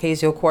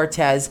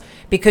Ocasio-Cortez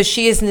because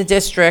she is in the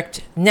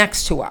district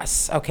next to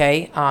us,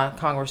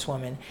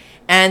 Congresswoman.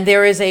 And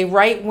there is a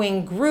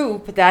right-wing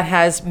group that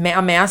has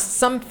amassed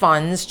some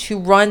funds to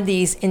run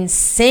these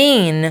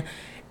insane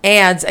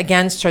ads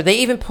against her. They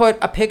even put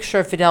a picture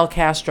of Fidel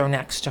Castro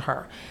next to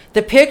her.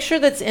 The picture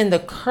that's in the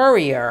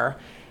Courier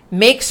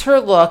makes her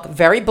look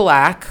very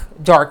black,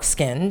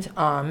 dark-skinned,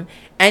 and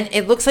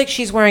it looks like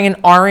she's wearing an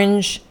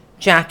orange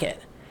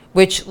jacket,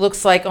 which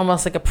looks like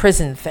almost like a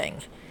prison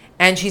thing.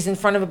 And she's in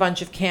front of a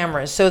bunch of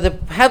cameras. So the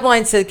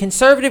headline said,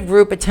 conservative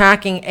group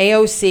attacking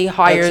AOC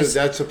hires...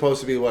 That's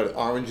supposed to be what?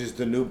 Orange is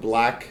the new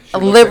black? A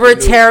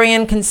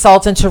libertarian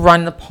consultant to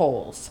run the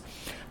polls.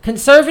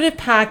 Conservative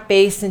PAC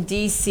based in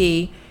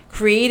D.C.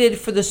 created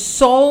for the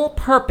sole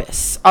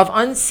purpose of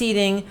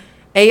unseating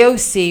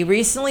AOC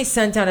recently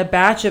sent out a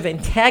batch of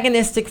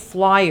antagonistic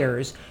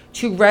flyers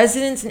to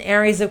residents in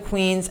areas of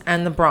Queens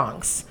and the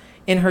Bronx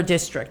in her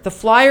district. The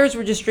flyers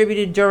were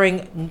distributed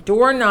during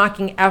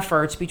door-knocking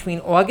efforts between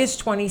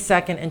August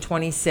 22nd and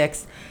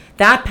 26th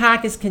that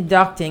PAC is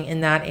conducting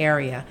in that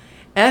area.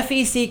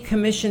 FEC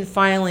commission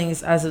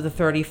filings as of the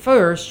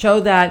 31st show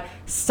that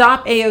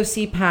Stop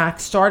AOC PAC,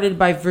 started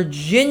by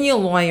Virginia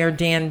lawyer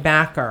Dan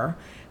Backer,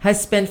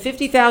 has spent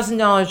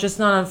 $50,000 just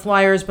not on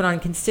flyers but on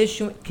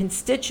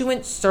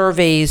constituent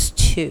surveys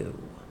too.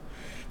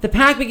 The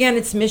PAC began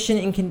its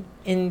mission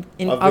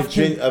a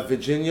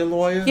Virginia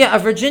lawyer? Yeah, a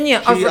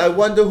Virginia. Gee, I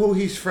wonder who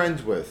he's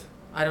friends with.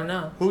 I don't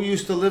know. Who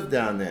used to live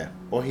down there,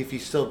 or if he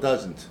still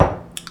doesn't.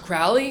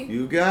 Crowley?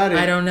 You got it.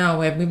 I don't know.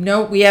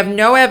 We have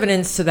no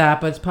evidence to that,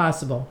 but it's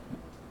possible.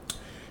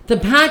 The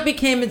PAC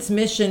became its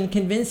mission,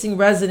 convincing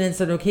residents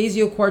that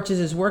Ocasio-Cortez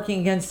is working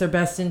against their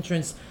best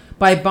interests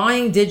by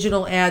buying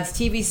digital ads,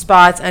 TV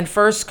spots, and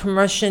first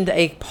commissioned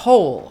a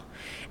poll.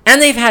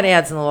 And they've had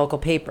ads in the local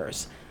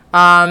papers.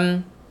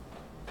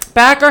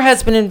 Backer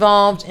has been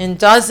involved in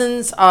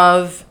dozens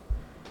of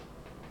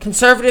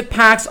conservative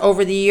PACs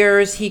over the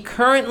years. He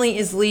currently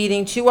is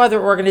leading two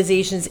other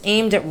organizations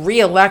aimed at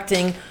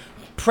re-electing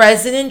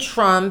President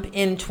Trump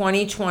in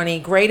 2020,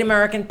 Great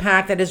American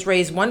PAC that has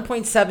raised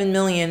 $1.7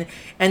 million,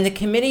 and the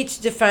Committee to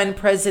Defend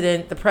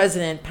the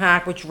President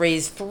PAC, which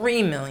raised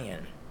 $3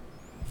 million.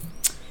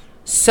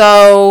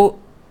 So,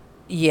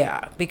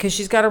 yeah, because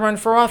she's got to run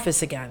for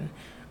office again.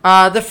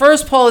 The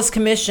first poll is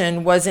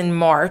commissioned was in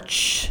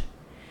March,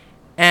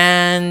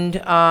 and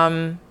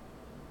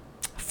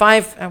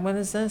what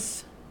is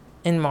this?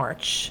 In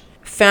March.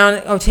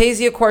 Found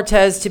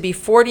Ocasio-Cortez to be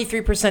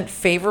 43%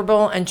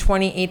 favorable and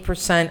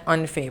 28%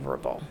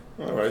 unfavorable.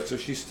 All right, so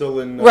she's still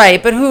in...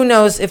 Right, but who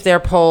knows if their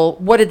poll,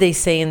 what did they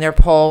say in their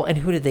poll, and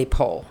who did they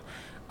poll?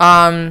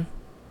 Scam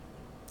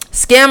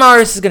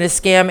artist is going to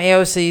scam,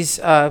 AOC's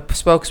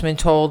spokesman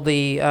told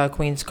the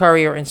Queen's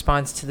Courier in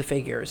response to the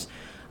figures.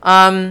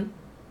 Yeah,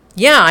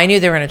 I knew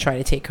they were going to try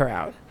to take her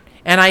out.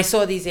 And I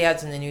saw these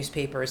ads in the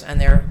newspapers,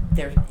 and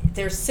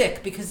they're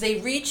sick because they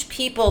reach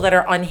people that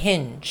are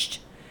unhinged.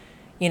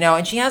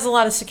 And she has a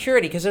lot of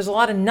security because there's a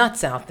lot of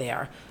nuts out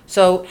there.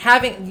 So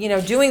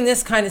doing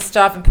this kind of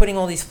stuff and putting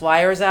all these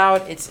flyers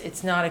out,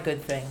 it's not a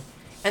good thing.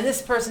 And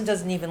this person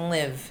doesn't even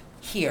live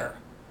here,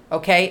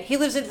 okay? He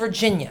lives in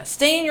Virginia.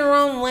 Stay in your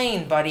own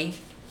lane, buddy.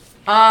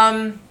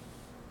 My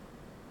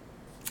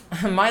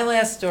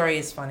last story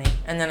is funny,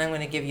 and then I'm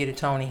going to give you to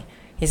Tony.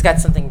 He's got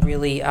something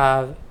really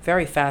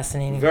very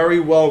fascinating. Very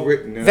well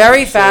written. And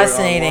very I saw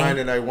fascinating. It online,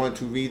 and I want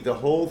to read the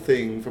whole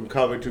thing from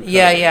cover to cover.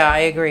 Yeah, I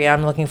agree.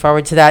 I'm looking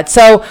forward to that.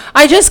 So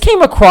I just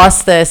came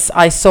across this.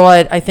 I saw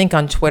it, I think,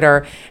 on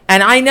Twitter,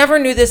 and I never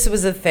knew this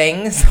was a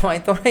thing, so I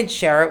thought I'd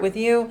share it with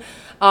you.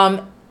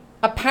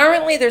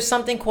 Apparently, there's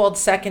something called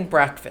second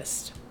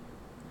breakfast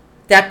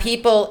that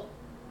people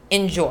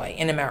enjoy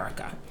in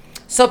America.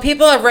 So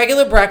people have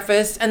regular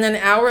breakfast, and then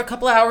a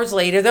couple hours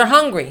later, they're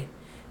hungry.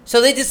 So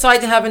they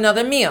decide to have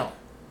another meal.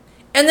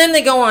 And then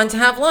they go on to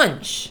have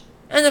lunch.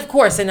 And of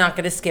course, they're not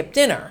going to skip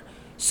dinner.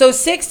 So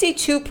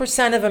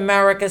 62% of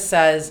America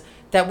says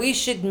that we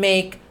should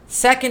make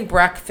second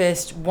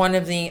breakfast one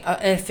of an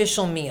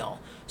official meal.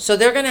 So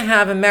they're going to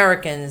have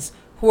Americans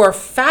who are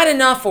fat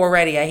enough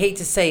already. I hate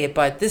to say it,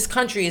 but this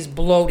country is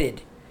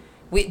bloated.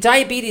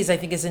 Diabetes, I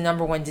think, is the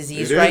number one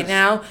disease right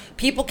now.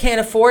 People can't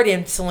afford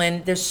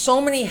insulin. There's so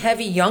many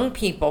heavy young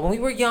people. When we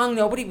were young,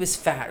 nobody was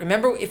fat.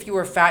 Remember, if you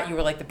were fat, you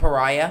were like the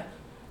pariah.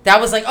 That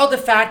was like, the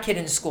fat kid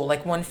in school,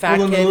 like one fat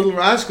Well, in kid. the Little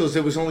Rascals,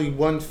 there was only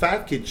one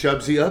fat kid,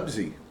 Chubsy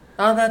Ubsy.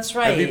 Oh, that's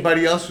right.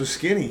 Everybody else was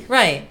skinny.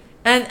 Right.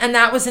 And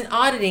that was an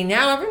oddity.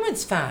 Now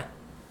everyone's fat.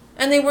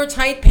 And they wear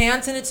tight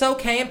pants, and it's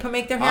okay, and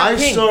make their hair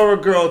pink. I saw a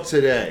girl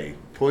today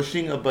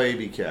pushing a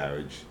baby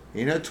carriage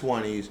in her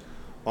 20s,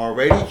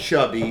 already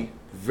chubby,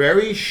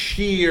 very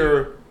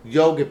sheer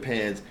yoga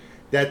pants,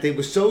 that they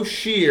were so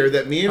sheer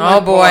that me and my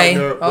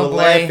partner were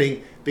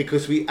laughing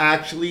because we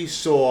actually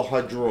saw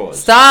her drawers.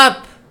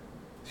 Stop.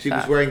 She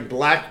was wearing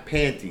black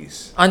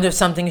panties. Under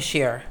something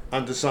sheer.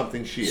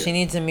 She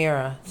needs a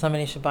mirror.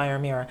 Somebody should buy her a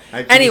mirror.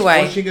 And she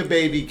anyway, was pushing a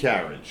baby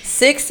carriage.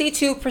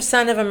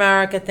 62% of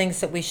America thinks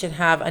that we should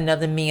have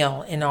another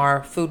meal in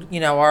our food,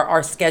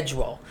 our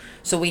schedule.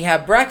 So we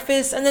have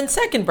breakfast and then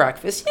second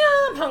breakfast.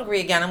 Yeah, I'm hungry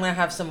again. I'm going to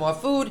have some more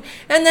food.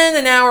 And then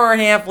an hour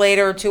and a half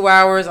later, or 2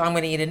 hours, I'm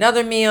going to eat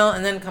another meal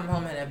and then come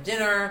home and have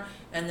dinner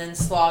and then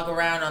slog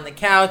around on the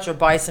couch or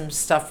buy some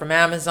stuff from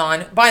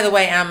Amazon. By the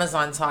way,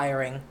 Amazon's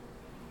hiring.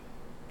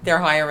 They're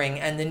hiring,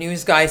 and the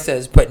news guy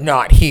says, but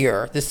not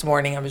here. This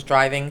morning I was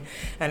driving,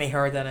 and I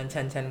heard that on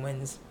 1010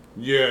 Wins.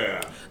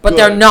 Yeah. But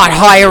they're not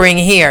hiring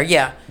here.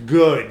 Yeah.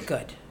 Good.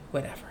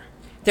 Whatever.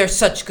 They're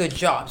such good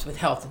jobs with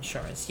health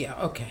insurance. Yeah,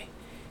 okay.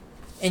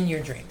 In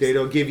your dreams. They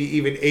don't give you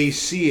even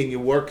AC in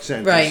your work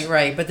centers.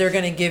 Right. But they're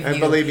going to give you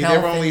And believe me,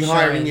 health they're only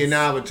insurance. hiring you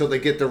now until they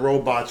get the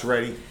robots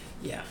ready.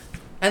 Yeah.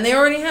 And they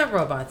already have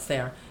robots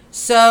there.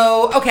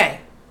 So, okay.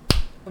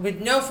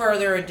 With no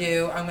further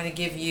ado, I'm going to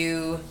give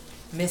you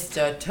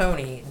Mr.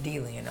 Tony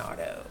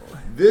DiLeonardo.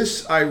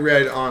 This I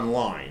read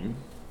online,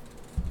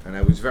 and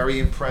I was very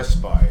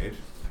impressed by it.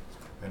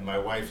 And my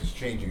wife is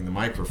changing the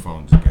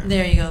microphones again.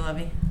 There you go,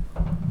 lovey.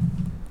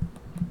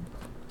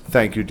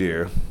 Thank you,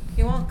 dear.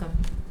 You're welcome.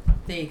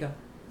 There you go.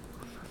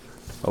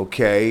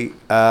 Okay.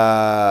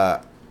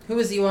 Who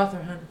is the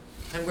author, hon?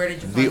 And where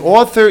did you find The him?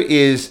 author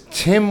is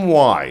Tim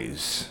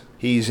Wise.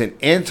 He's an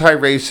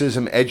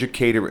anti-racism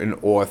educator and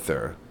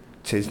author.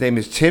 His name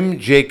is Tim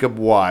Jacob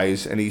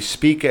Wise, and he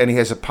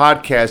has a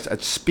podcast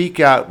at Speak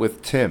Out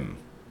with Tim.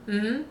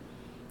 Mm-hmm.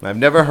 I've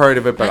never heard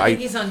of it, but I think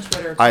he's on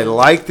Twitter, too. I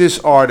like this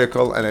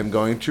article, and I'm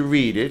going to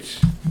read it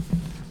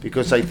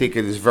because I think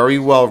it is very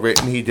well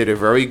written. He did a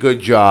very good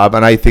job,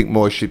 and I think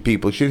more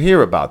people should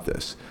hear about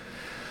this.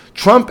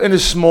 Trump in a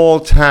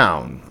small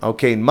town.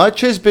 Okay,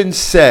 much has been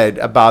said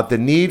about the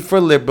need for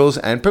liberals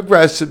and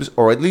progressives,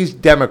 or at least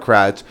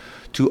Democrats,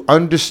 to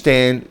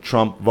understand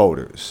Trump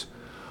voters.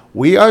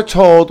 We are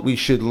told we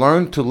should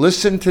learn to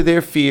listen to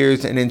their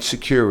fears and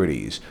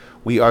insecurities.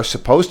 We are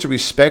supposed to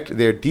respect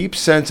their deep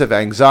sense of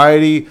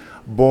anxiety,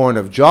 born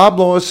of job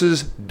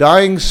losses,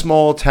 dying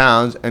small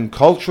towns, and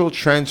cultural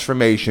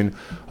transformation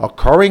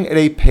occurring at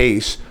a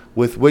pace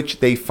with which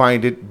they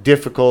find it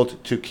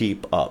difficult to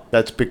keep up.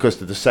 That's because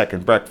of the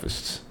second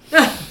breakfasts.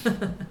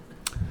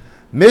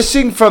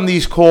 Missing from the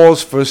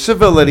calls for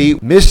civility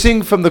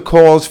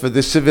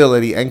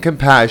and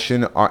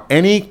compassion are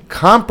any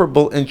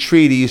comparable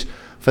entreaties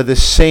for the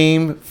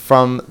same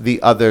from the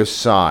other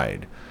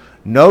side.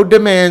 No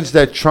demands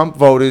that Trump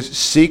voters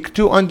seek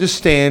to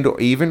understand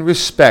or even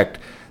respect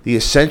the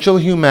essential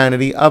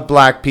humanity of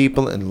black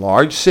people in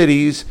large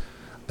cities,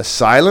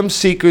 asylum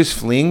seekers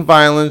fleeing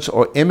violence,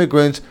 or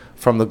immigrants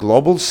from the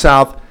global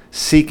south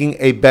seeking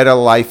a better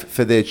life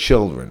for their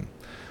children.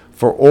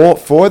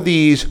 For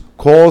these,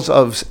 calls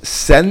of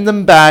send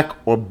them back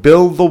or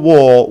build the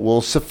wall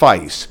will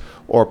suffice,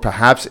 or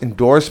perhaps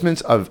endorsements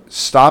of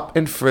stop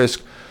and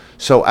frisk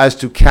so as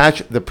to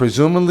catch the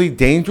presumably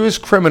dangerous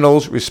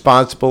criminals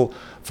responsible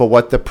for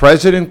what the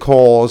president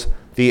calls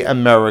the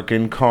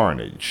American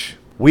carnage.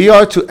 We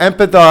are to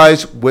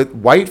empathize with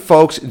white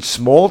folks in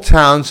small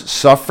towns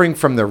suffering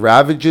from the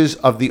ravages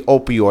of the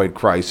opioid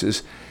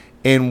crisis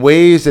in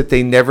ways that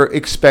they never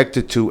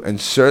expected to,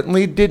 and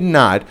certainly did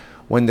not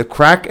when the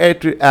crack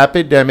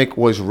epidemic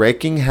was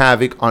wreaking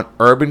havoc on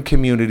urban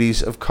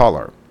communities of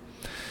color.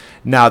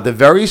 Now, the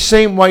very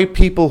same white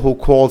people who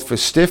called for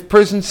stiff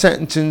prison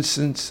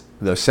sentences,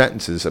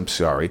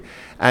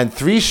 and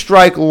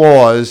three-strike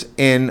laws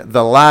in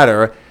the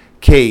latter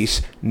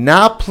case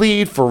now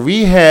plead for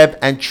rehab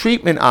and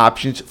treatment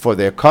options for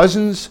their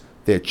cousins,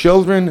 their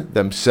children,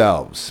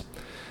 themselves.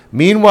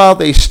 Meanwhile,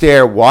 they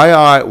stare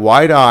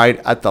wide-eyed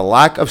at the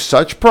lack of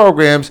such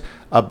programs,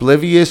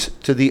 oblivious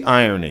to the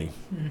irony.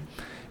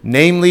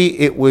 Namely,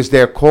 it was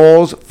their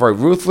calls for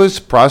ruthless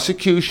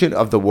prosecution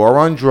of the war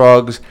on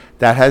drugs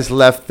that has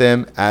left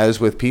them, as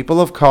with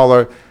people of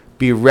color,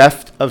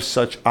 bereft of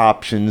such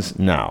options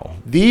now.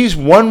 These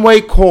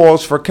one-way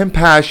calls for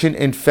compassion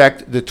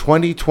infect the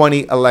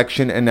 2020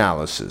 election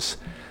analysis.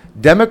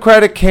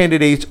 Democratic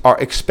candidates are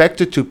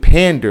expected to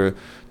pander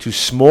to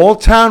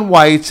small-town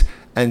whites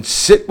and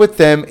sit with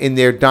them in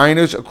their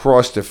diners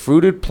across the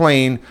fruited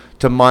plain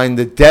to mine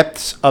the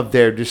depths of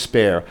their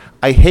despair.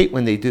 I hate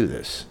when they do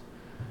this.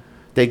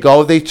 They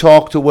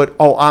talk to what,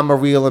 I'm a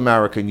real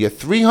American. You're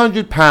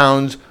 300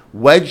 pounds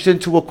wedged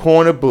into a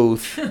corner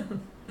booth.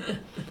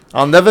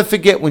 I'll never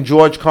forget when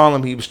George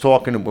Carlin, he was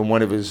talking in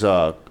one of his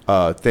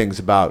things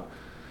about,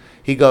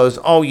 He goes,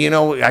 oh,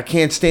 I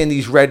can't stand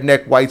these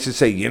redneck whites that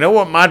say, you know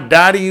what my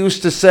daddy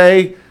used to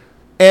say?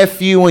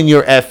 F you and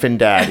your effing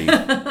daddy.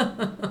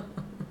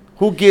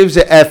 Who gives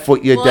a F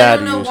what your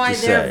daddy used to say? I don't know why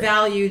they're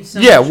valued so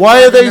much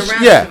why are they, than the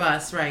rest of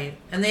us, right?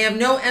 And they have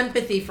no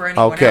empathy for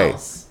anyone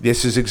else.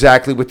 This is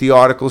exactly what the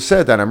article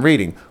said that I'm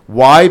reading.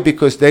 Why?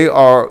 Because these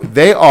are,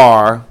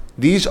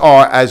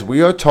 as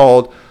we are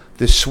told,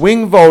 the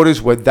swing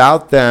voters.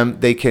 Without them,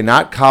 they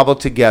cannot cobble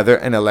together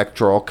an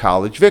electoral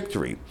college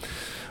victory.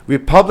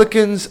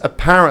 Republicans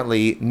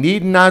apparently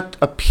need not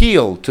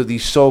appeal to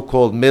these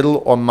so-called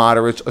middle or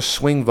moderates or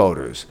swing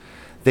voters.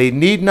 They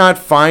need not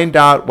find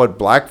out what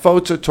black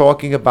folks are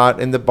talking about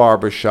in the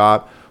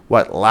barbershop,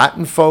 what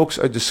Latin folks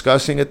are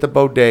discussing at the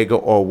bodega,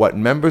 or what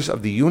members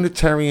of the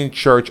Unitarian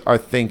Church are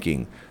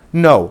thinking.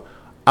 No,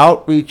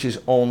 outreach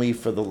is only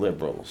for the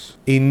liberals.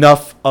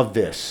 Enough of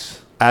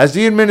this. As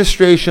the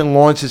administration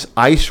launches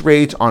ICE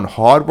raids on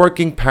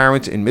hardworking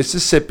parents in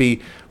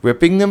Mississippi,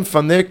 ripping them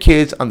from their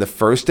kids on the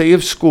first day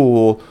of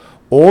school,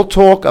 all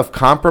talk of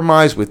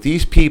compromise with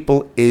these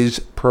people is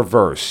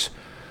perverse.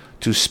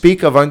 To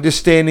speak of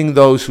understanding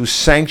those who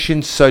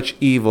sanction such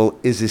evil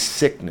is a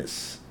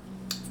sickness.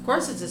 Of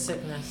course it's a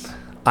sickness.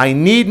 I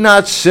need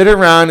not sit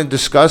around and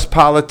discuss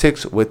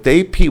politics with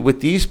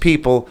these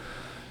people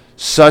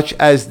such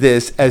as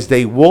this as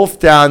they wolf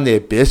down their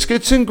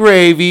biscuits and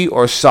gravy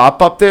or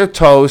sop up their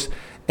toast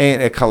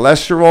in a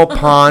cholesterol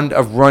pond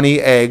of runny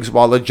eggs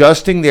while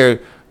adjusting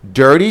their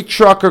dirty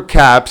trucker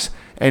caps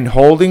and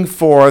holding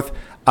forth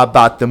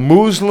about the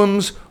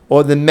Muslims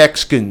or the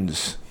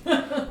Mexicans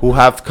who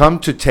have come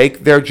to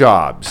take their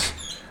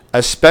jobs,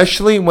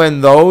 especially when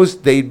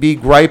those they'd be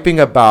griping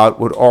about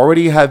would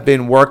already have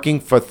been working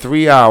for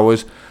 3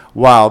 hours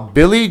while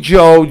Billy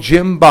Joe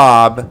Jim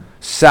Bob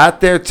sat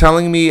there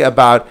telling me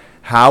about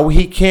how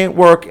he can't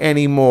work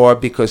anymore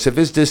because of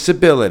his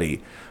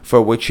disability,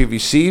 for which he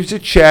receives a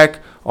check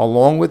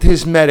along with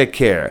his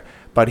Medicare.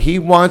 But he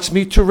wants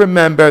me to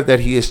remember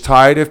that he is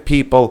tired of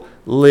people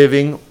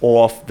living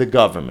off the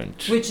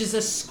government. Which is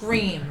a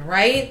scream,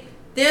 right?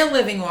 They're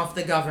living off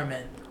the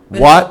government.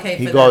 What? Okay,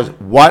 he goes,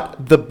 them.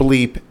 What the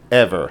bleep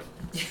ever.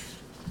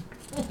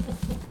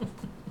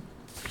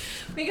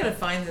 We gotta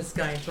find this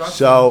guy and talk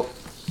to him.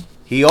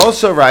 He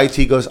also writes,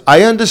 he goes,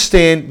 I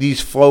understand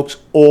these folks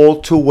all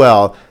too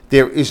well.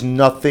 There is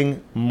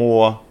nothing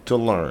more to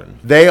learn.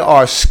 They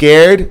are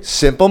scared,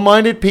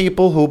 simple-minded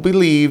people who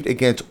believed,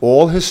 against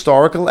all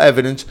historical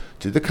evidence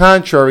to the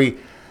contrary,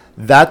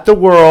 that the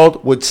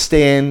world would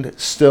stand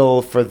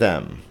still for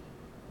them.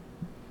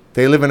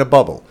 They live in a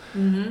bubble.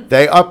 Mm-hmm.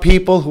 They are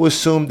people who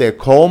assumed their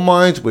coal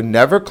mines would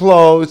never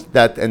close,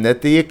 and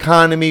that the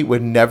economy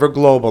would never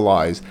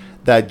globalize,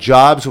 that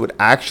jobs would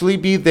actually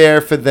be there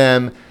for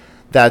them,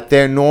 that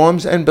their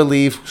norms and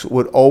beliefs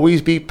would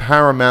always be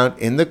paramount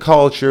in the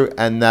culture,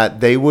 and that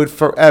they would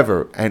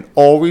forever and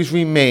always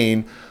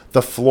remain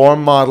the floor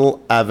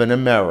model of an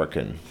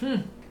American.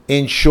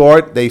 In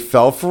short, they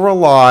fell for a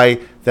lie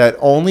that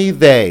only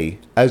they,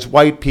 as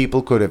white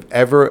people, could have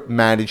ever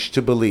managed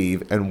to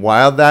believe, and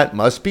while that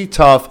must be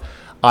tough,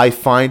 I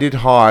find it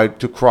hard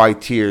to cry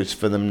tears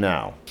for them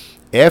now.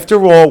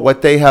 After all,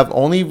 what they have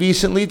only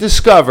recently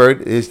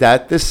discovered is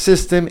that the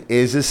system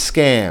is a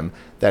scam,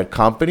 that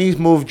companies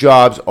move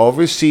jobs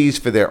overseas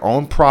for their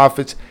own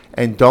profits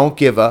and don't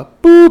give a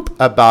boop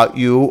about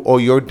you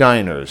or your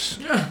diners.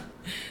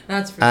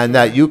 That's for and sure.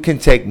 That you can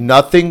take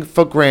nothing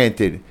for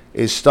granted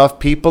is stuff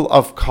people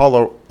of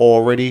color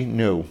already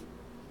knew.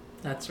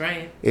 That's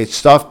right. It's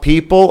stuff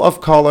people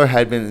of color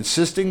had been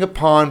insisting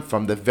upon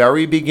from the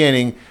very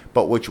beginning,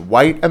 but which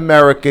white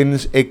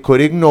Americans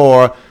could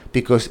ignore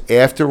because,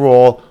 after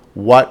all,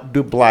 what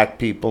do black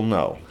people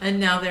know? And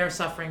now they're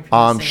suffering from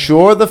I'm the same.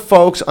 sure the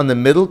folks on the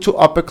middle to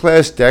upper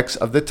class decks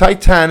of the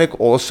Titanic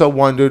also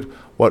wondered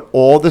what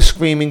all the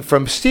screaming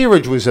from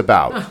steerage was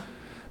about.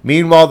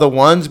 Meanwhile, the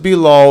ones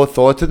below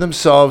thought to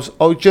themselves,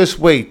 oh, just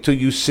wait till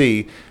you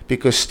see,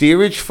 because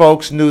steerage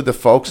folks knew the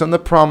folks on the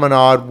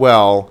promenade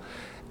well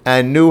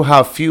and knew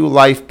how few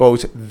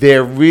lifeboats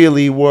there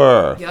really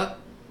were. Yep,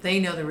 they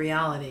know the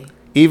reality.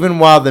 Even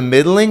while the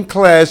middling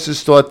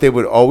classes thought there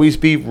would always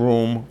be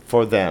room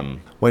for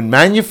them. When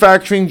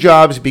manufacturing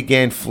jobs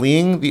began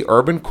fleeing the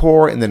urban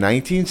core in the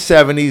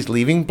 1970s,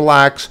 leaving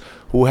blacks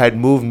who had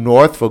moved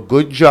north for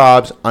good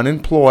jobs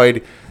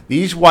unemployed,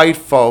 these white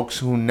folks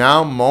who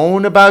now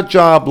moan about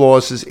job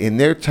losses in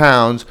their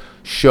towns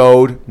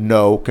showed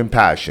no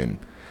compassion.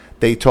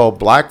 They told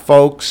black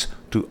folks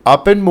to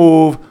up and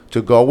move,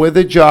 to go where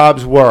the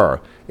jobs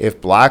were. If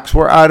blacks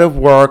were out of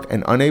work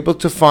and unable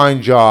to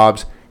find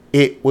jobs,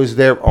 it was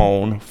their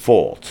own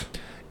fault.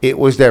 It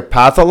was their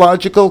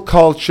pathological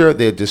culture,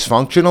 their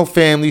dysfunctional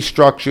family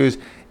structures.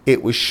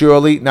 It was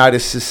surely not a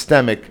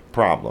systemic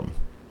problem.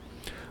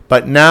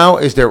 But now,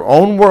 as their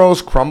own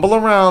worlds crumble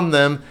around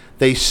them,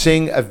 they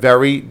sing a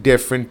very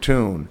different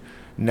tune.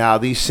 Now,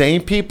 these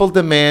same people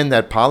demand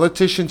that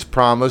politicians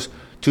promise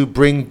to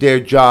bring their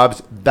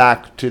jobs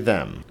back to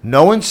them.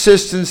 No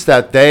insistence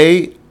that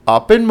they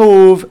up and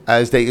move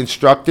as they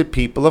instructed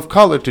people of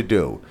color to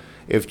do.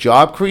 If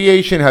job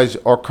creation has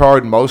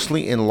occurred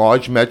mostly in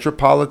large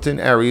metropolitan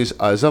areas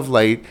as of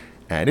late,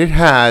 and it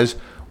has,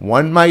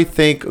 one might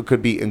think it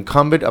could be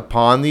incumbent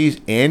upon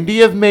these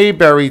Andy of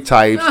Mayberry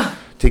types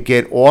to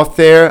get off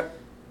their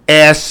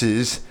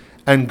asses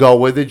and go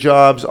where the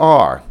jobs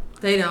are.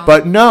 They don't.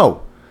 But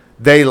no,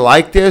 they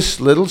like their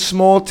little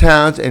small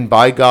towns and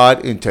by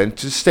God intend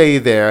to stay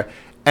there,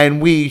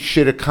 and we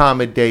should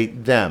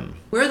accommodate them.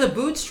 We're the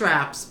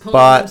bootstraps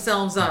pulling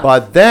themselves up.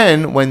 But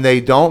then when they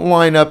don't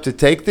line up to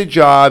take the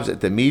jobs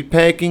at the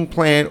meatpacking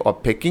plant or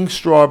picking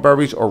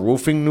strawberries or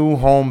roofing new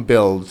home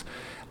builds,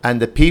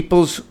 and the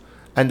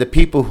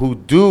people who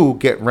do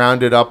get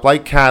rounded up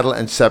like cattle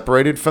and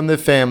separated from their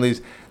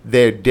families,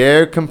 they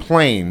dare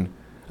complain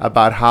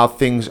about how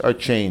things are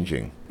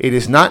changing. It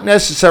is not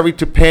necessary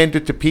to pander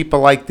to people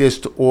like this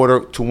in order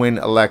to win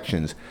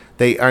elections.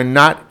 They are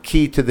not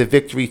key to the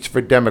victories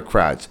for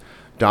Democrats.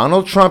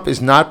 Donald Trump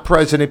is not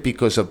president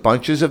because of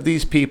bunches of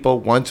these people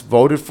once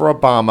voted for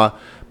Obama,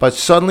 but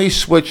suddenly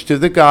switched to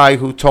the guy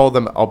who told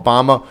them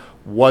Obama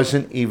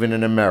wasn't even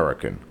an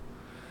American.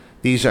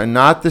 These are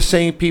not the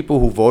same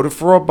people who voted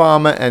for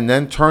Obama and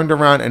then turned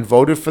around and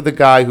voted for the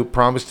guy who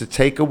promised to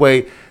take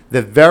away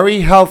the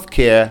very health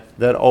care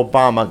that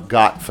Obama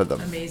got for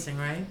them. Amazing,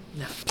 right?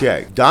 No.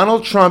 Okay.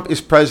 Donald Trump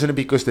is president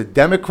because the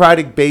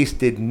Democratic base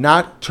did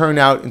not turn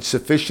out in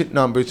sufficient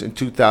numbers in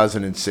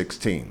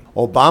 2016.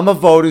 Obama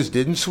voters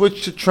didn't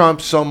switch to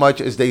Trump so much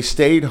as they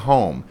stayed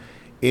home.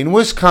 In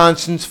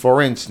Wisconsin,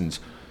 for instance,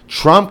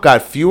 Trump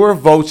got fewer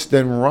votes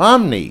than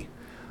Romney,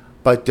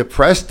 but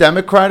depressed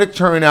Democratic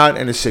turnout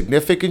and a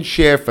significant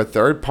share for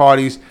third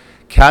parties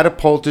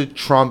catapulted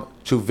Trump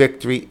to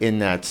victory in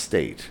that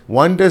state.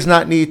 One does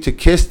not need to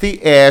kiss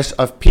the ass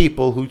of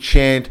people who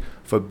chant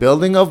for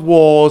building of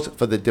walls,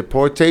 for the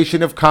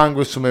deportation of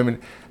congresswomen,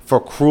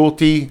 for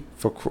cruelty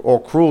for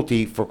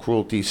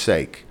cruelty's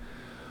sake.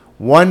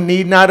 One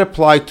need not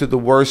apply to the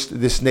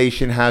worst this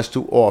nation has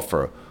to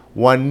offer.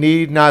 One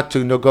need not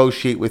to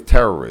negotiate with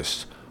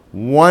terrorists.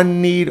 One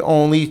need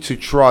only to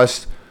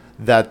trust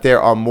that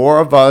there are more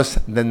of us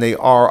than they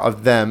are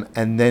of them,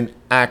 and then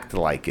act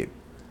like it.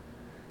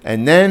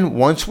 And then,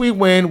 once we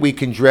win, we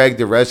can drag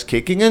the rest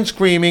kicking and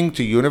screaming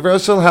to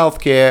universal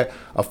health care,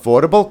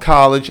 affordable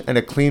college, and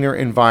a cleaner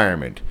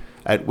environment.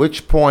 At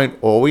which point,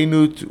 all we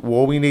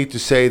need to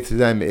say to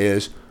them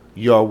is,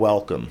 "You're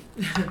welcome."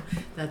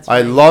 That's right.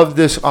 I love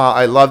this.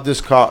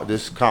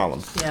 This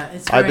column. Yeah,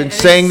 it's. I've been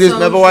saying this. So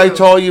Remember what I true.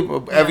 told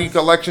you every Yes.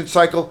 election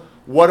cycle?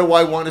 What do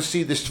I want to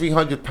see this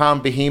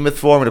 300-pound behemoth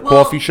for in a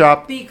coffee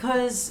shop?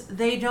 Because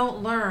they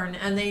don't learn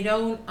and they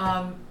don't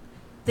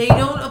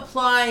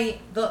apply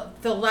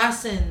the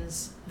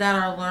lessons that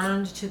are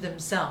learned to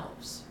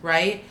themselves,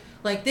 right?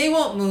 Like, they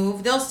won't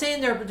move. They'll stay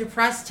in their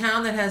depressed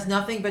town that has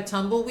nothing but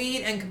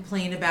tumbleweed and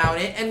complain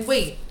about it and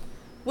wait.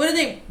 What are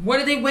they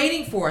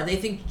waiting for? They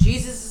think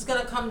Jesus is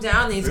going to come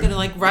down and he's going to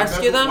like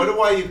rescue them? What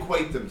do I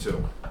equate them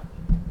to?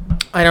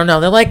 I don't know.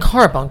 They're like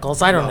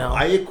carbuncles. I don't know.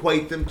 I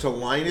equate them to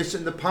Linus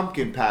and the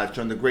Pumpkin Patch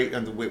on the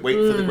waiting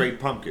for the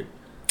Great Pumpkin.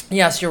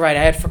 Yes, you're right.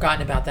 I had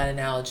forgotten about that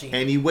analogy.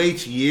 And he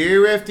waits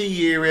year after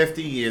year after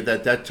year.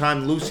 That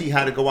time Lucy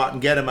had to go out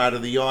and get him out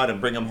of the yard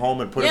and bring him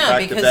home and put him back to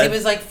bed. Yeah, because he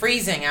was like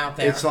freezing out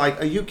there. It's like,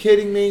 are you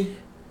kidding me?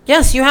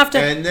 Yes, you have to.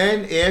 And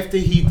then after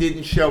he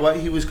didn't show up,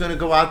 he was going to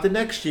go out the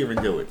next year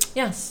and do it.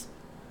 Yes.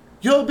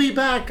 You'll be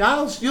back.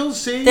 You'll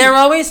see. They're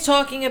always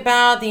talking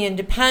about the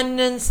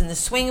independents and the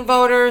swing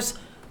voters.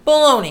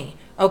 Baloney.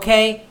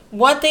 Okay?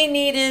 What they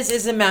need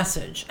is a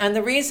message. And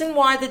the reason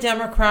why the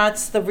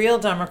Democrats, the real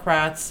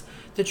Democrats,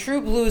 the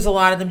true blues, a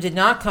lot of them did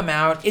not come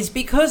out, is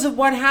because of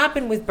what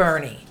happened with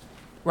Bernie,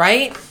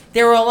 right?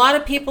 There were a lot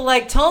of people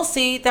like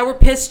Tulsi that were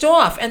pissed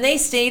off, and they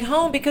stayed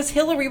home because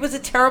Hillary was a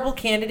terrible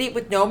candidate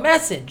with no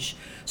message.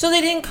 So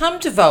they didn't come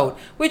to vote,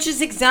 which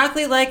is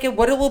exactly like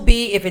what it will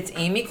be if it's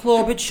Amy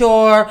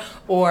Klobuchar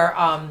or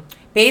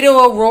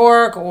Beto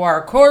O'Rourke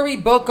or Cory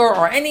Booker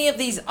or any of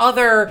these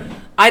other,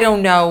 I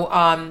don't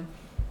know,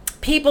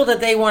 people that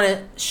they want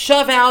to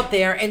shove out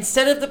there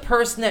instead of the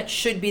person that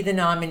should be the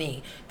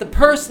nominee. The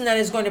person that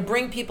is going to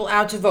bring people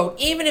out to vote,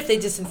 even if they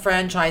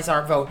disenfranchise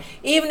our vote,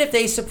 even if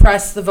they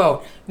suppress the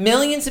vote.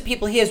 Millions of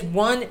people. He has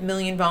 1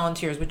 million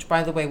volunteers, which,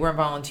 by the way, we're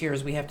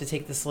volunteers. We have to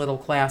take this little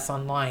class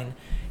online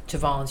to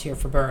volunteer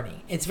for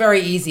Bernie. It's very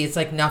easy. It's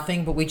like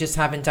nothing, but we just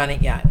haven't done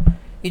it yet.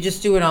 You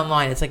just do it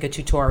online. It's like a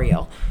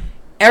tutorial.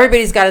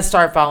 Everybody's got to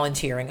start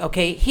volunteering,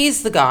 okay?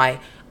 He's the guy.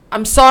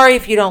 I'm sorry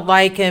if you don't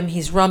like him.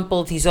 He's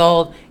rumpled. He's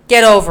old.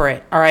 Get over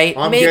it, all right?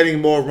 I'm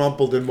getting more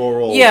rumpled and more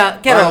old. Yeah,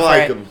 get over it. I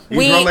like him. He's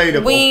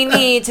relatable. We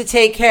need to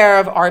take care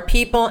of our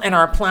people and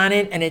our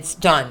planet, and it's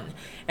done.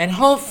 And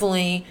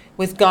hopefully,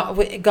 with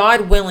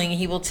God willing,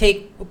 he will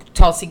take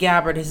Tulsi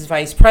Gabbard as his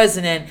vice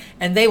president,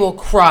 and they will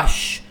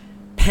crush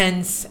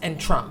Pence and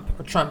Trump,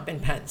 or Trump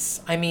and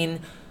Pence. I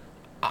mean,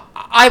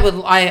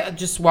 I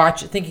just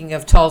watch, thinking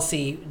of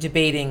Tulsi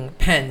debating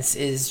Pence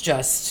is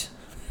just,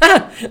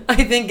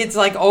 I think it's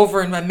like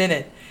over in a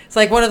minute. It's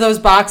like one of those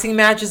boxing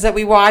matches that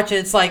we watch, and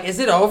it's like, is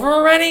it over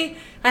already?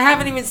 I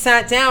haven't even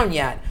sat down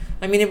yet.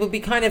 I mean, it would be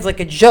kind of like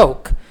a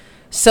joke.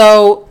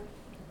 So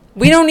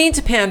We don't need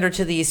to pander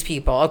to these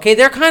people, okay?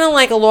 They're kind of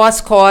like a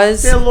lost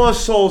cause. They're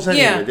lost souls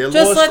anyway. Yeah, They're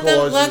just lost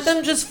let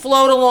them just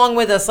float along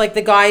with us, like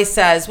the guy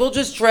says. We'll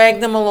just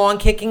drag them along,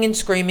 kicking and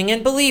screaming.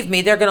 And believe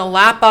me, they're going to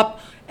lap up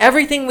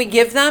everything we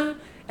give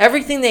them,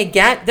 everything they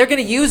get. They're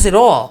going to use it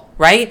all,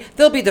 right?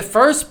 They'll be the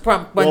first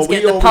ones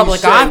getting the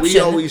public option. We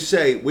always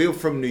say, we're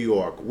from New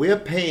York. We're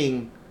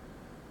paying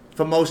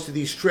for most of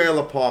these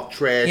trailer park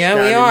trash. Yeah,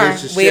 down we in are.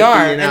 Mississippi We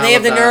are. and And they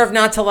have the Alabama. nerve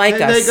not to like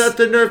and us. they got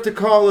the nerve to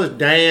call us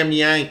damn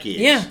Yankees.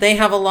 Yeah, they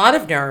have a lot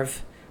of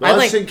nerve.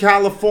 Us in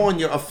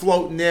California are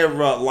floating their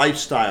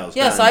lifestyles.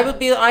 Yes, down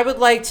I would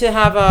like to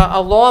have a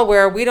law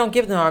where we don't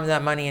give them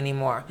that money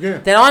anymore. Yeah.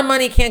 That our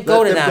money can't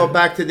go to Let them. them go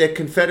back to their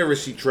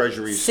Confederacy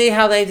treasuries. See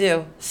how they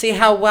do. See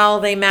how well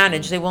they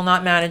manage. They will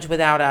not manage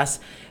without us.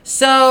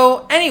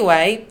 So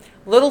anyway,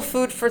 little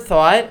food for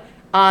thought.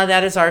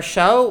 That is our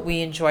show.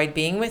 We enjoyed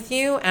being with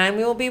you, and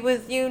we will be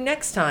with you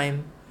next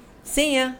time. See ya.